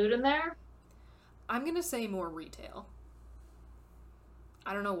fast food in there? I'm gonna say more retail.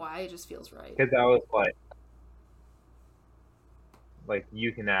 I don't know why, it just feels right. Because I was like,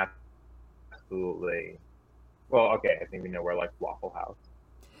 you can absolutely... Well, okay, I think we know where, like, Waffle House.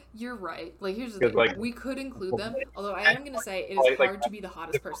 You're right. Like, here's the thing. Like, we could include them, although I am going to say it is hard to be the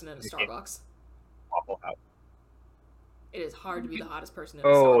hottest person in a Starbucks. Waffle House. It is hard to be the hottest person in a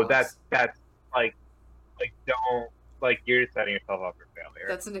Starbucks. Oh, that's like, don't, like, you're just setting yourself up for failure.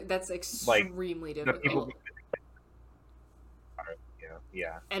 That's extremely difficult. The people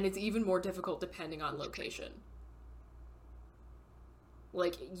yeah. And it's even more difficult depending on location.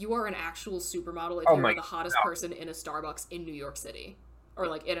 Like, you are an actual supermodel if you're the hottest person in a Starbucks in New York City. Or,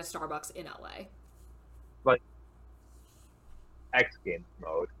 like, in a Starbucks in LA. Like, X Games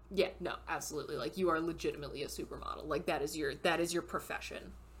mode. Yeah, no, absolutely. Like, you are legitimately a supermodel. Like, that is your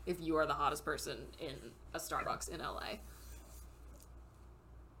profession. If you are the hottest person in a Starbucks in LA.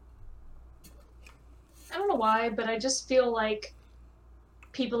 I don't know why, but I just feel like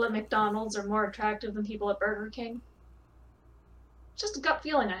people at McDonald's are more attractive than people at Burger King. Just a gut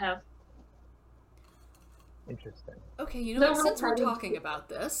feeling I have. Interesting. Okay, you know what? Since we're talking about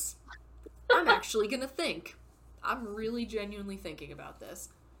this, I'm actually gonna think. I'm really genuinely thinking about this.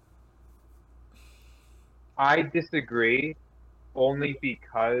 I disagree, only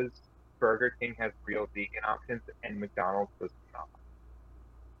because Burger King has real vegan options and McDonald's does not.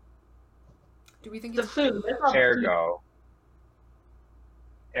 Do we think the it's food?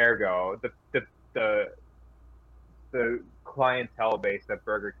 Ergo, the clientele base that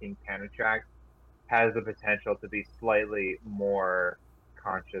Burger King can attract has the potential to be slightly more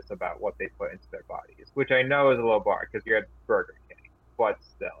conscious about what they put into their bodies, which I know is a low bar because you're at Burger King, but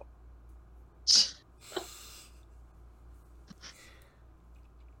still.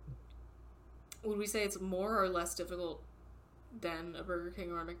 Would we say it's more or less difficult than a Burger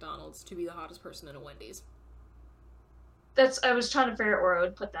King or a McDonald's to be the hottest person in a Wendy's? I was trying to figure out where I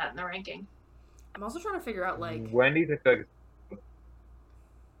would put that in the ranking. I'm also trying to figure out, like... Wendy's, I feel like,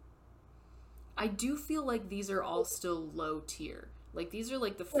 I do feel like these are all still low tier. Like, these are,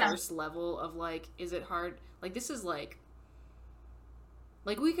 like, the first level of, like, is it hard? Like, this is, like,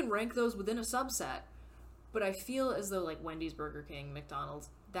 we can rank those within a subset. But I feel as though, like, Wendy's, Burger King, McDonald's,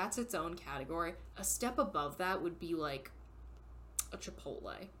 that's its own category. A step above that would be, like, a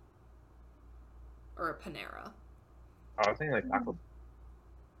Chipotle. Or a Panera. I was thinking, like, Taco Bell.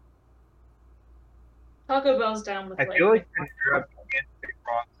 Taco Bell's down with, I feel like Panera begins to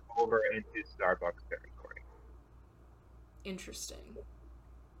cross over into Starbucks territory. Interesting.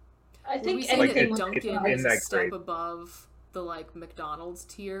 I think anything Dunkin' is a step above the, like, McDonald's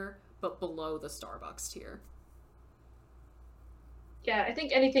tier, but below the Starbucks tier. Yeah, I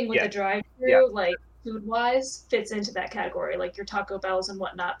think anything with a drive-thru, like, food-wise, fits into that category, like your Taco Bells and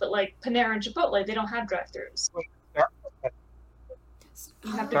whatnot. But, like, Panera and Chipotle, they don't have drive-thrus.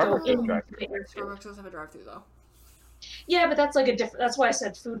 You have to go in to get your food. Starbucks does have a drive-thru, though. Yeah, but that's, like, a different... That's why I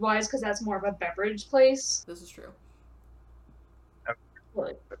said food-wise, because that's more of a beverage place. This is true.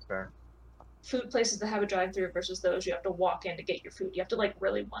 That's fair. Food places that have a drive-thru versus those you have to walk in to get your food. You have to, like,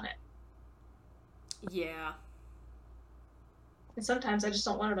 really want it. Yeah. And sometimes I just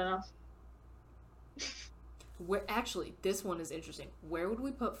don't want it enough. Actually, this one is interesting. Where would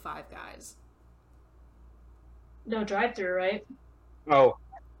we put Five Guys? No drive-thru, right? Oh.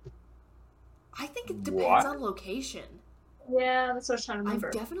 I think it depends on location. Yeah, that's what I was trying to remember.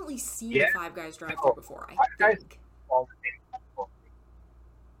 I've definitely seen a Five Guys drive-thru before, I think.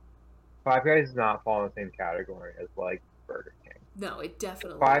 Five Guys does not fall in the same category as, like, Burger King. No, it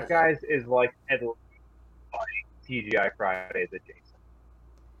definitely Five Guys is, like, TGI Fridays adjacent.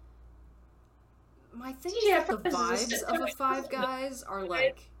 My thing is that the vibes of a Five Guys are,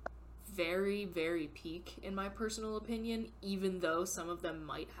 like, very, very peak, in my personal opinion, even though some of them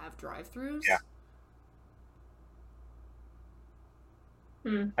might have drive-thrus. Yeah.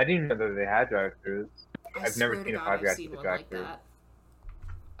 I didn't know that they had drive-thrus. I've never seen a Five Guys with a drive-thru.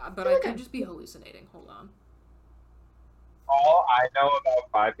 But I could just be hallucinating. Hold on. All I know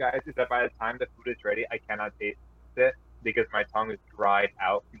about Five Guys is that by the time the food is ready, I cannot taste it because my tongue is dried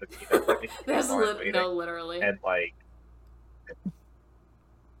out from the peanuts. Literally. And, like...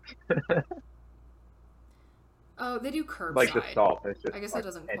 Oh, they do curbside. Like the salt. It's just, I guess that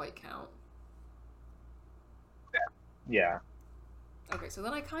doesn't quite count. Yeah. Okay, so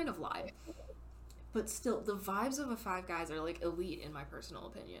then I kind of lied. But still, the vibes of a Five Guys are, like, elite, in my personal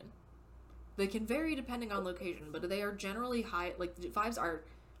opinion. They can vary depending on location, but they are generally high. Like, the vibes are,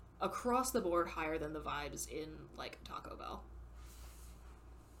 across the board, higher than the vibes in, like, Taco Bell.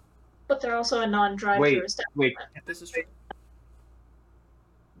 But they're also a non-drive-thru establishment. Wait. This is true.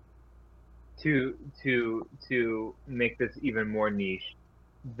 To make this even more niche,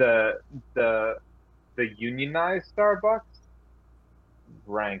 the unionized Starbucks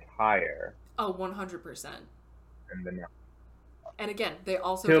rank higher. Oh, 100%. And again, they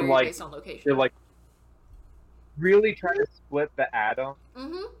also vary based on location. They're, like, really trying to split the atom.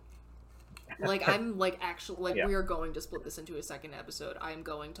 Mm-hmm. Like, I'm, like, actually, like, we are going to split this into a second episode. I'm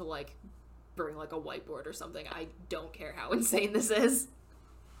going to, like, bring, like, a whiteboard or something. I don't care how insane this is.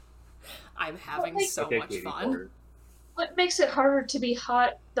 I'm having so much fun. What makes it harder to be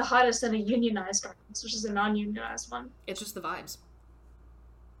the hottest in a unionized Starbucks, which is a non-unionized one? It's just the vibes.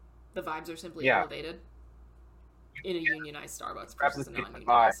 The vibes are simply elevated in a unionized Starbucks versus a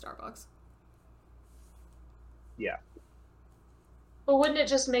non-unionized Starbucks. Yeah. But wouldn't it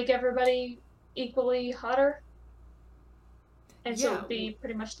just make everybody equally hotter? And so it would be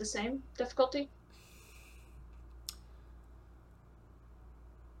pretty much the same difficulty?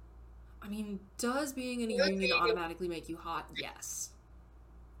 I mean, does being in a union automatically make you hot? Yes.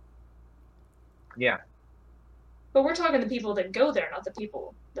 Yeah. But we're talking the people that go there, not the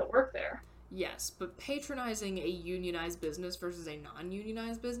people that work there. Yes, but patronizing a unionized business versus a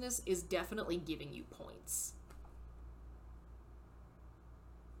non-unionized business is definitely giving you points.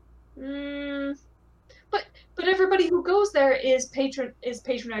 But everybody who goes there is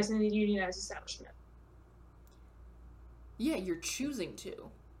patronizing the unionized establishment. Yeah, you're choosing to.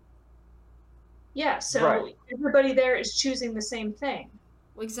 Yeah, so everybody there is choosing the same thing.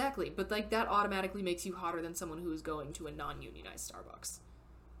 Well, exactly, but like that automatically makes you hotter than someone who is going to a non-unionized Starbucks.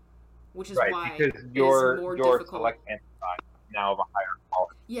 Which is why because your difficult. Now of a higher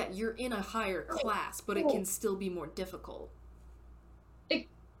quality. Yeah, you're in a higher class, but it can still be more difficult.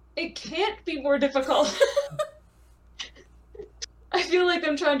 It can't be more difficult. I feel like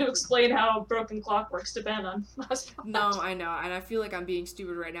I'm trying to explain how Broken Clock works to Ben on last podcast. No, I know, and I feel like I'm being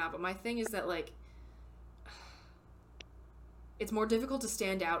stupid right now, but my thing is that, like, it's more difficult to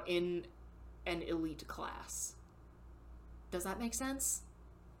stand out in an elite class. Does that make sense?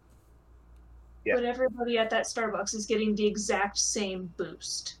 but everybody at that Starbucks is getting the exact same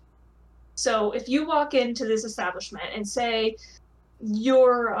boost. So if you walk into this establishment and say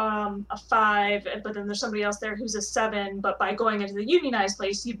you're a 5, but then there's somebody else there who's a 7, but by going into the unionized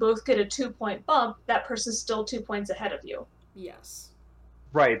place, you both get a 2-point bump, that person's still 2 points ahead of you. Yes.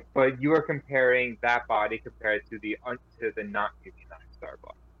 Right, but you are comparing that body compared to the not unionized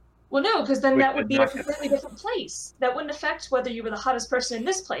Starbucks. Well, no, because then that would be a completely different place. That wouldn't affect whether you were the hottest person in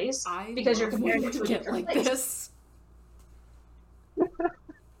this place, because you're comparing it to a different place.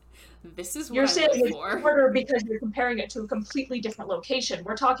 This is what you're saying it's for. harder because you're comparing it to a completely different location.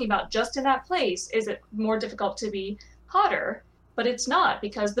 We're talking about just in that place, is it more difficult to be hotter? But it's not,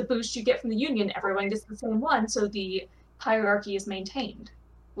 because the boost you get from the union, everyone gets the same one, so the hierarchy is maintained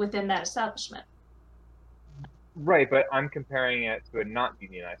within that establishment. Right, but I'm comparing it to a not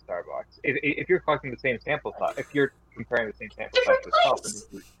unionized Starbucks. If you're collecting the same sample size, if you're comparing the same sample size yourself,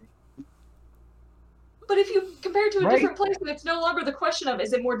 but if you compare it to a different place, then it's no longer the question of,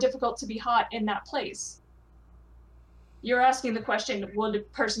 is it more difficult to be hot in that place? You're asking the question, would a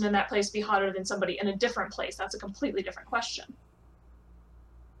person in that place be hotter than somebody in a different place? That's a completely different question.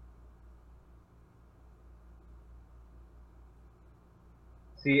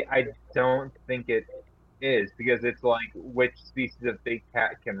 See, I don't think it is, because it's like, which species of big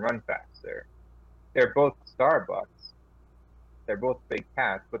cat can run faster? They're both Starbucks. They're both big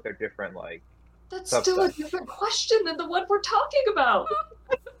cats, but they're different, like, That's still a different question than the one we're talking about.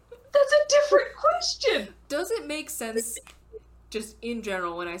 That's a different question. Does it make sense, just in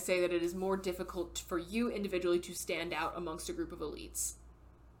general, when I say that it is more difficult for you individually to stand out amongst a group of elites?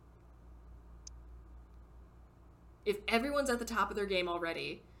 If everyone's at the top of their game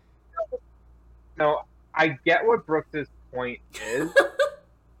already. No, I get what Brooks's point is.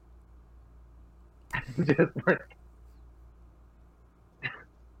 Just like...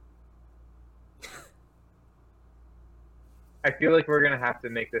 I feel like we're gonna have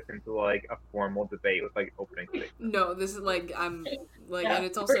to make this into like a formal debate with like opening statements. No, this is like and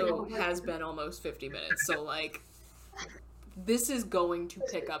it's also has been almost 50 minutes, so like this is going to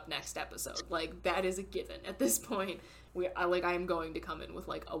pick up next episode. Like that is a given at this point. I am going to come in with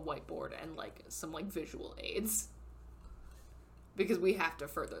like a whiteboard and like some like visual aids because we have to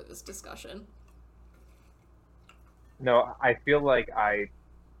further this discussion. No, I feel like I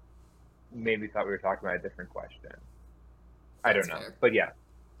maybe thought we were talking about a different question. I don't know, but yeah.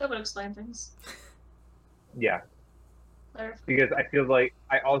 That would explain things. Yeah. Because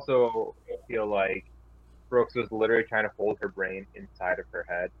I also feel like Brooks was literally trying to hold her brain inside of her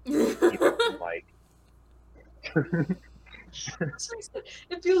head. Like...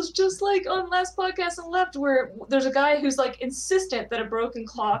 It feels just like on last podcast on Left, where there's a guy who's like insistent that a broken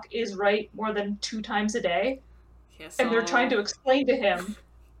clock is right more than 2 times a day. Yes, and they're trying to explain to him,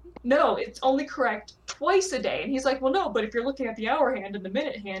 no, it's only correct twice a day. And he's like, well, no, but if you're looking at the hour hand and the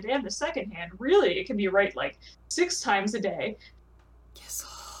minute hand and the second hand, really, it can be right like 6 times a day. Yes.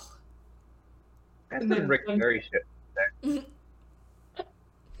 That's some Rick Perry shit. And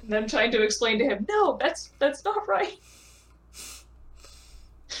then trying to explain to him, no, that's not right.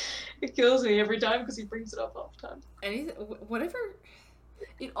 It kills me every time because he brings it up all the time. Whatever.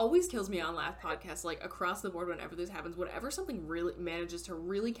 It always kills me on Laugh Podcasts, like, across the board whenever this happens, whenever something really manages to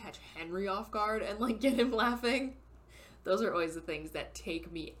really catch Henry off guard and, like, get him laughing, those are always the things that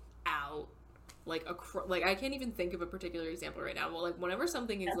take me out. Like, I can't even think of a particular example right now. Well, like, whenever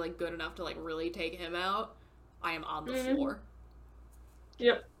something is, like, good enough to, like, really take him out, I am on the floor.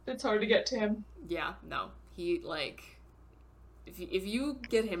 Yep, it's hard to get to him. Yeah, no. He, like, if you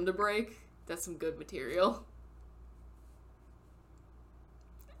get him to break, that's some good material.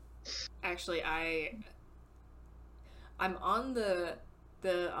 Actually, I'm on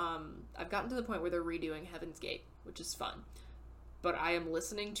I've gotten to the point where they're redoing Heaven's Gate, which is fun. But I am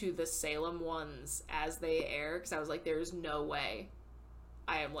listening to the Salem ones as they air, because I was like, there's no way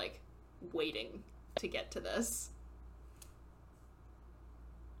I am, like, waiting to get to this.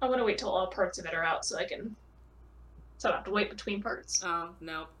 I want to wait till all parts of it are out so I don't have to wait between parts. Oh,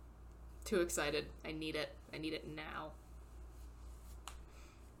 no. Too excited. I need it. I need it now.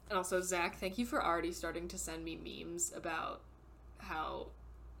 And also, Zach, thank you for already starting to send me memes about how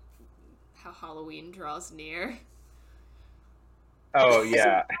Halloween draws near. Oh,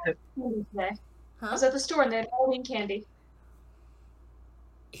 yeah. I was at the store and they had Halloween candy.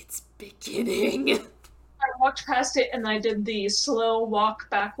 It's beginning. I walked past it and I did the slow walk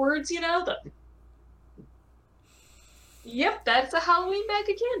backwards, you know? Yep, that's a Halloween bag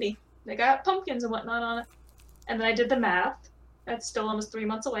of candy. They got pumpkins and whatnot on it. And then I did the math. That's still almost 3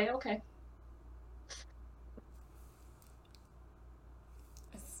 months away. Okay.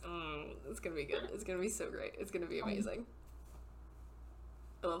 It's gonna be good. It's gonna be so great. It's gonna be amazing.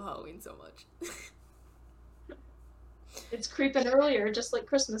 I love Halloween so much. It's creeping earlier, just like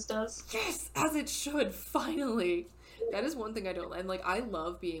Christmas does. Yes, as it should, finally. That is one thing I don't, and like, I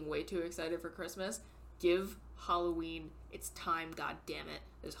love being way too excited for Christmas. Give Halloween its time, god damn it.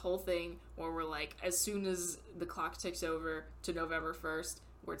 This whole thing where we're like, as soon as the clock ticks over to November 1st,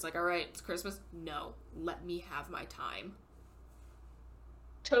 where it's like, alright, it's Christmas. No, let me have my time.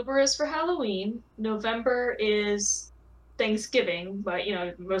 October is for Halloween. November is Thanksgiving, but, you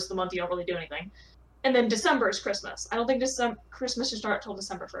know, most of the month you don't really do anything. And then December is Christmas. I don't think Christmas should start till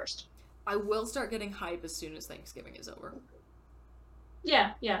December 1st. I will start getting hype as soon as Thanksgiving is over.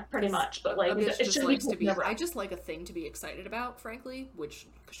 Yeah, pretty much. But like, it just should likes be to be. I just like a thing to be excited about, frankly, which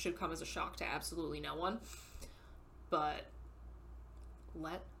should come as a shock to absolutely no one. But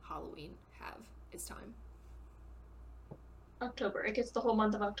let Halloween have its time. October. It gets the whole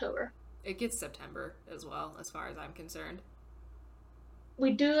month of October. It gets September as well, as far as I'm concerned.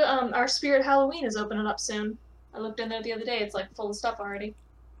 We do. Our Spirit Halloween is opening up soon. I looked in there the other day. It's like full of stuff already.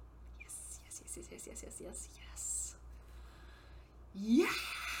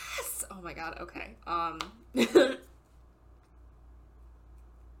 Yes! Oh my god, okay. I'm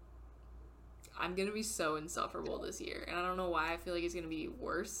gonna be so insufferable this year, and I don't know why I feel like it's gonna be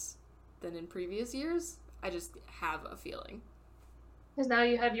worse than in previous years. I just have a feeling. Because now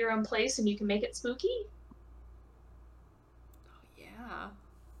you have your own place and you can make it spooky?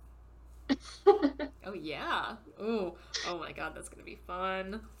 Oh yeah. Ooh. Oh my god, that's gonna be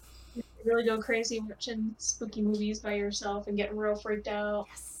fun. You really go crazy watching spooky movies by yourself and getting real freaked out.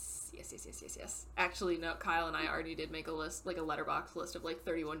 Yes. Actually, no, Kyle and I already did make a list, like a letterbox list of like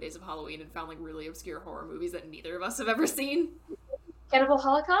 31 Days of Halloween, and found like really obscure horror movies that neither of us have ever seen. Cannibal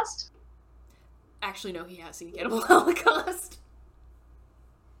Holocaust? Actually, no, he has seen Cannibal Holocaust.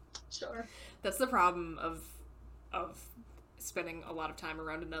 Sure. That's the problem of spending a lot of time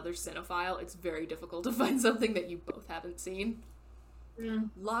around another cinephile. It's very difficult to find something that you both haven't seen. A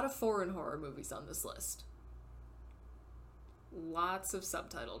lot of foreign horror movies on this list. Lots of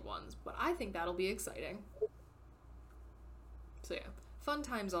subtitled ones, but I think that'll be exciting. So yeah, fun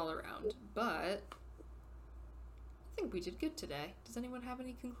times all around, but I think we did good today. Does anyone have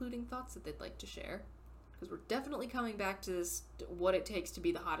any concluding thoughts that they'd like to share? Because we're definitely coming back to this, what it takes to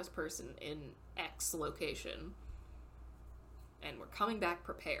be the hottest person in X location. And we're coming back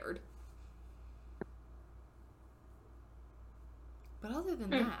prepared. But other than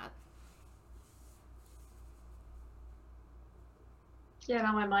that... Yeah,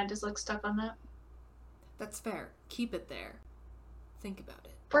 now my mind is like stuck on that. That's fair. Keep it there. Think about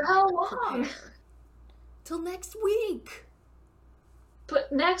it. For how long? Prepare. Till next week!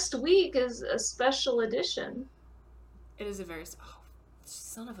 But next week is a special edition. It is a very... Oh,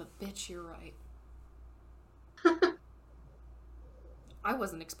 son of a bitch, you're right. I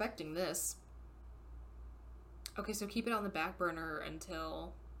wasn't expecting this. Okay, so keep it on the back burner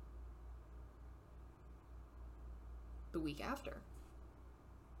until the week after.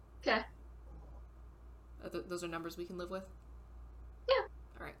 Okay. Those are numbers we can live with? Yeah.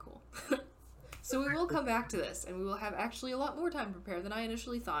 Alright, cool. So we will come back to this, and we will have actually a lot more time to prepare than I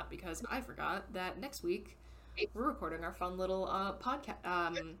initially thought, because I forgot that next week we're recording our fun little podcast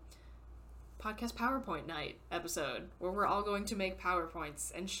PowerPoint night episode, where we're all going to make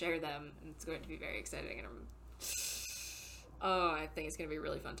PowerPoints and share them, and it's going to be very exciting, and I think it's going to be a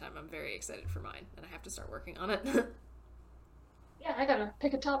really fun time. I'm very excited for mine, and I have to start working on it. Yeah, I gotta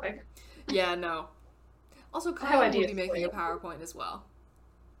pick a topic. Yeah, no. Also, Kyle will be making a PowerPoint as well.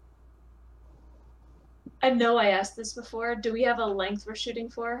 I know I asked this before. Do we have a length we're shooting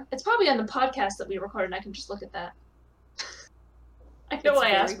for? It's probably on the podcast that we recorded, and I can just look at that. I know I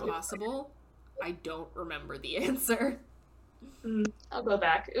asked. It's very possible. I don't remember the answer. I'll go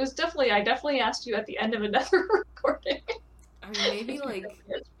back. It was definitely... I definitely asked you at the end of another recording. I mean, maybe like...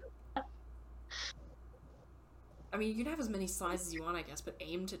 I mean, you can have as many slides as you want, I guess, but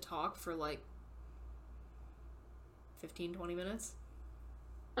aim to talk for like 15-20 minutes.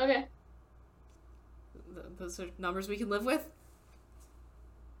 Okay. Those are numbers we can live with?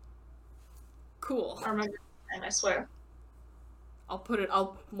 Cool. I remember, and I swear. I'll put it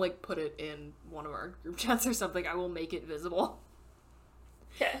in one of our group chats or something. I will make it visible.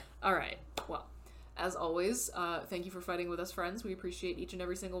 Okay. Alright, well, as always, thank you for fighting with us, friends. We appreciate each and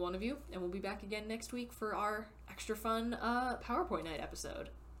every single one of you, and we'll be back again next week for our extra fun PowerPoint night episode.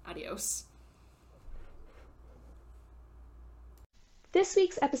 Adios. This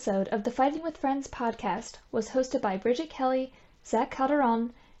week's episode of the Fighting with Friends podcast was hosted by Bridget Kelly, Zach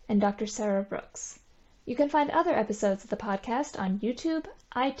Calderon, and Dr. Sarah Brooks. You can find other episodes of the podcast on YouTube,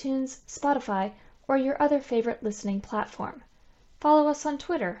 iTunes, Spotify, or your other favorite listening platform. Follow us on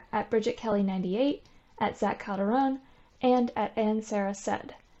Twitter at BridgetKelly98, at Zach Calderon, and at Ann Sarah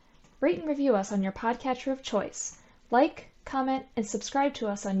Said. Rate and review us on your podcatcher of choice. Like, comment, and subscribe to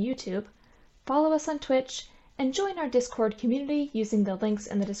us on YouTube. Follow us on Twitch, and join our Discord community using the links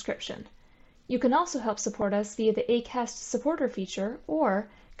in the description. You can also help support us via the Acast supporter feature, or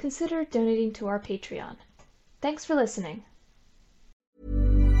consider donating to our Patreon. Thanks for listening.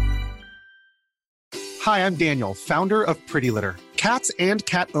 Hi, I'm Daniel, founder of Pretty Litter. Cats and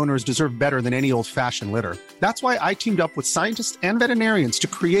cat owners deserve better than any old-fashioned litter. That's why I teamed up with scientists and veterinarians to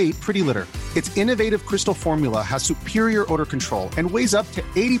create Pretty Litter. Its innovative crystal formula has superior odor control and weighs up to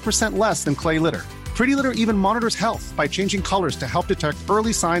 80% less than clay litter. Pretty Litter even monitors health by changing colors to help detect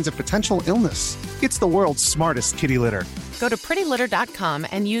early signs of potential illness. It's the world's smartest kitty litter. Go to prettylitter.com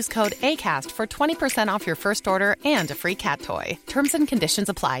and use code ACAST for 20% off your first order and a free cat toy. Terms and conditions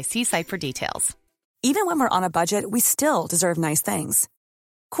apply. See site for details. Even when we're on a budget, we still deserve nice things.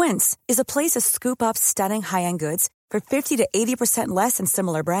 Quince is a place to scoop up stunning high-end goods for 50 to 80% less than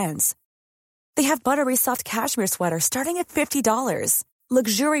similar brands. They have buttery soft cashmere sweaters starting at $50,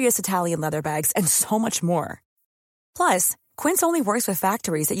 luxurious Italian leather bags, and so much more. Plus, Quince only works with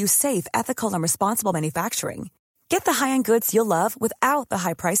factories that use safe, ethical, and responsible manufacturing. Get the high-end goods you'll love without the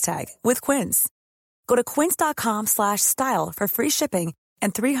high price tag with Quince. Go to quince.com/style for free shipping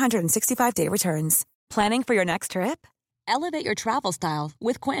and 365-day returns. Planning for your next trip? Elevate your travel style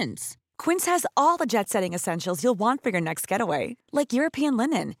with Quince. Quince has all the jet-setting essentials you'll want for your next getaway, like European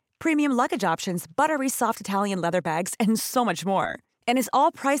linen, premium luggage options, buttery soft Italian leather bags, and so much more. And is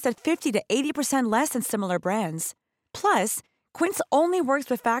all priced at 50 to 80% less than similar brands. Plus, Quince only works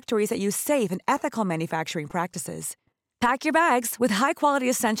with factories that use safe and ethical manufacturing practices. Pack your bags with high-quality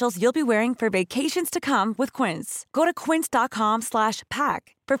essentials you'll be wearing for vacations to come with Quince. Go to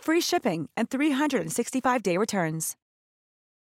quince.com/pack for free shipping and 365-day returns.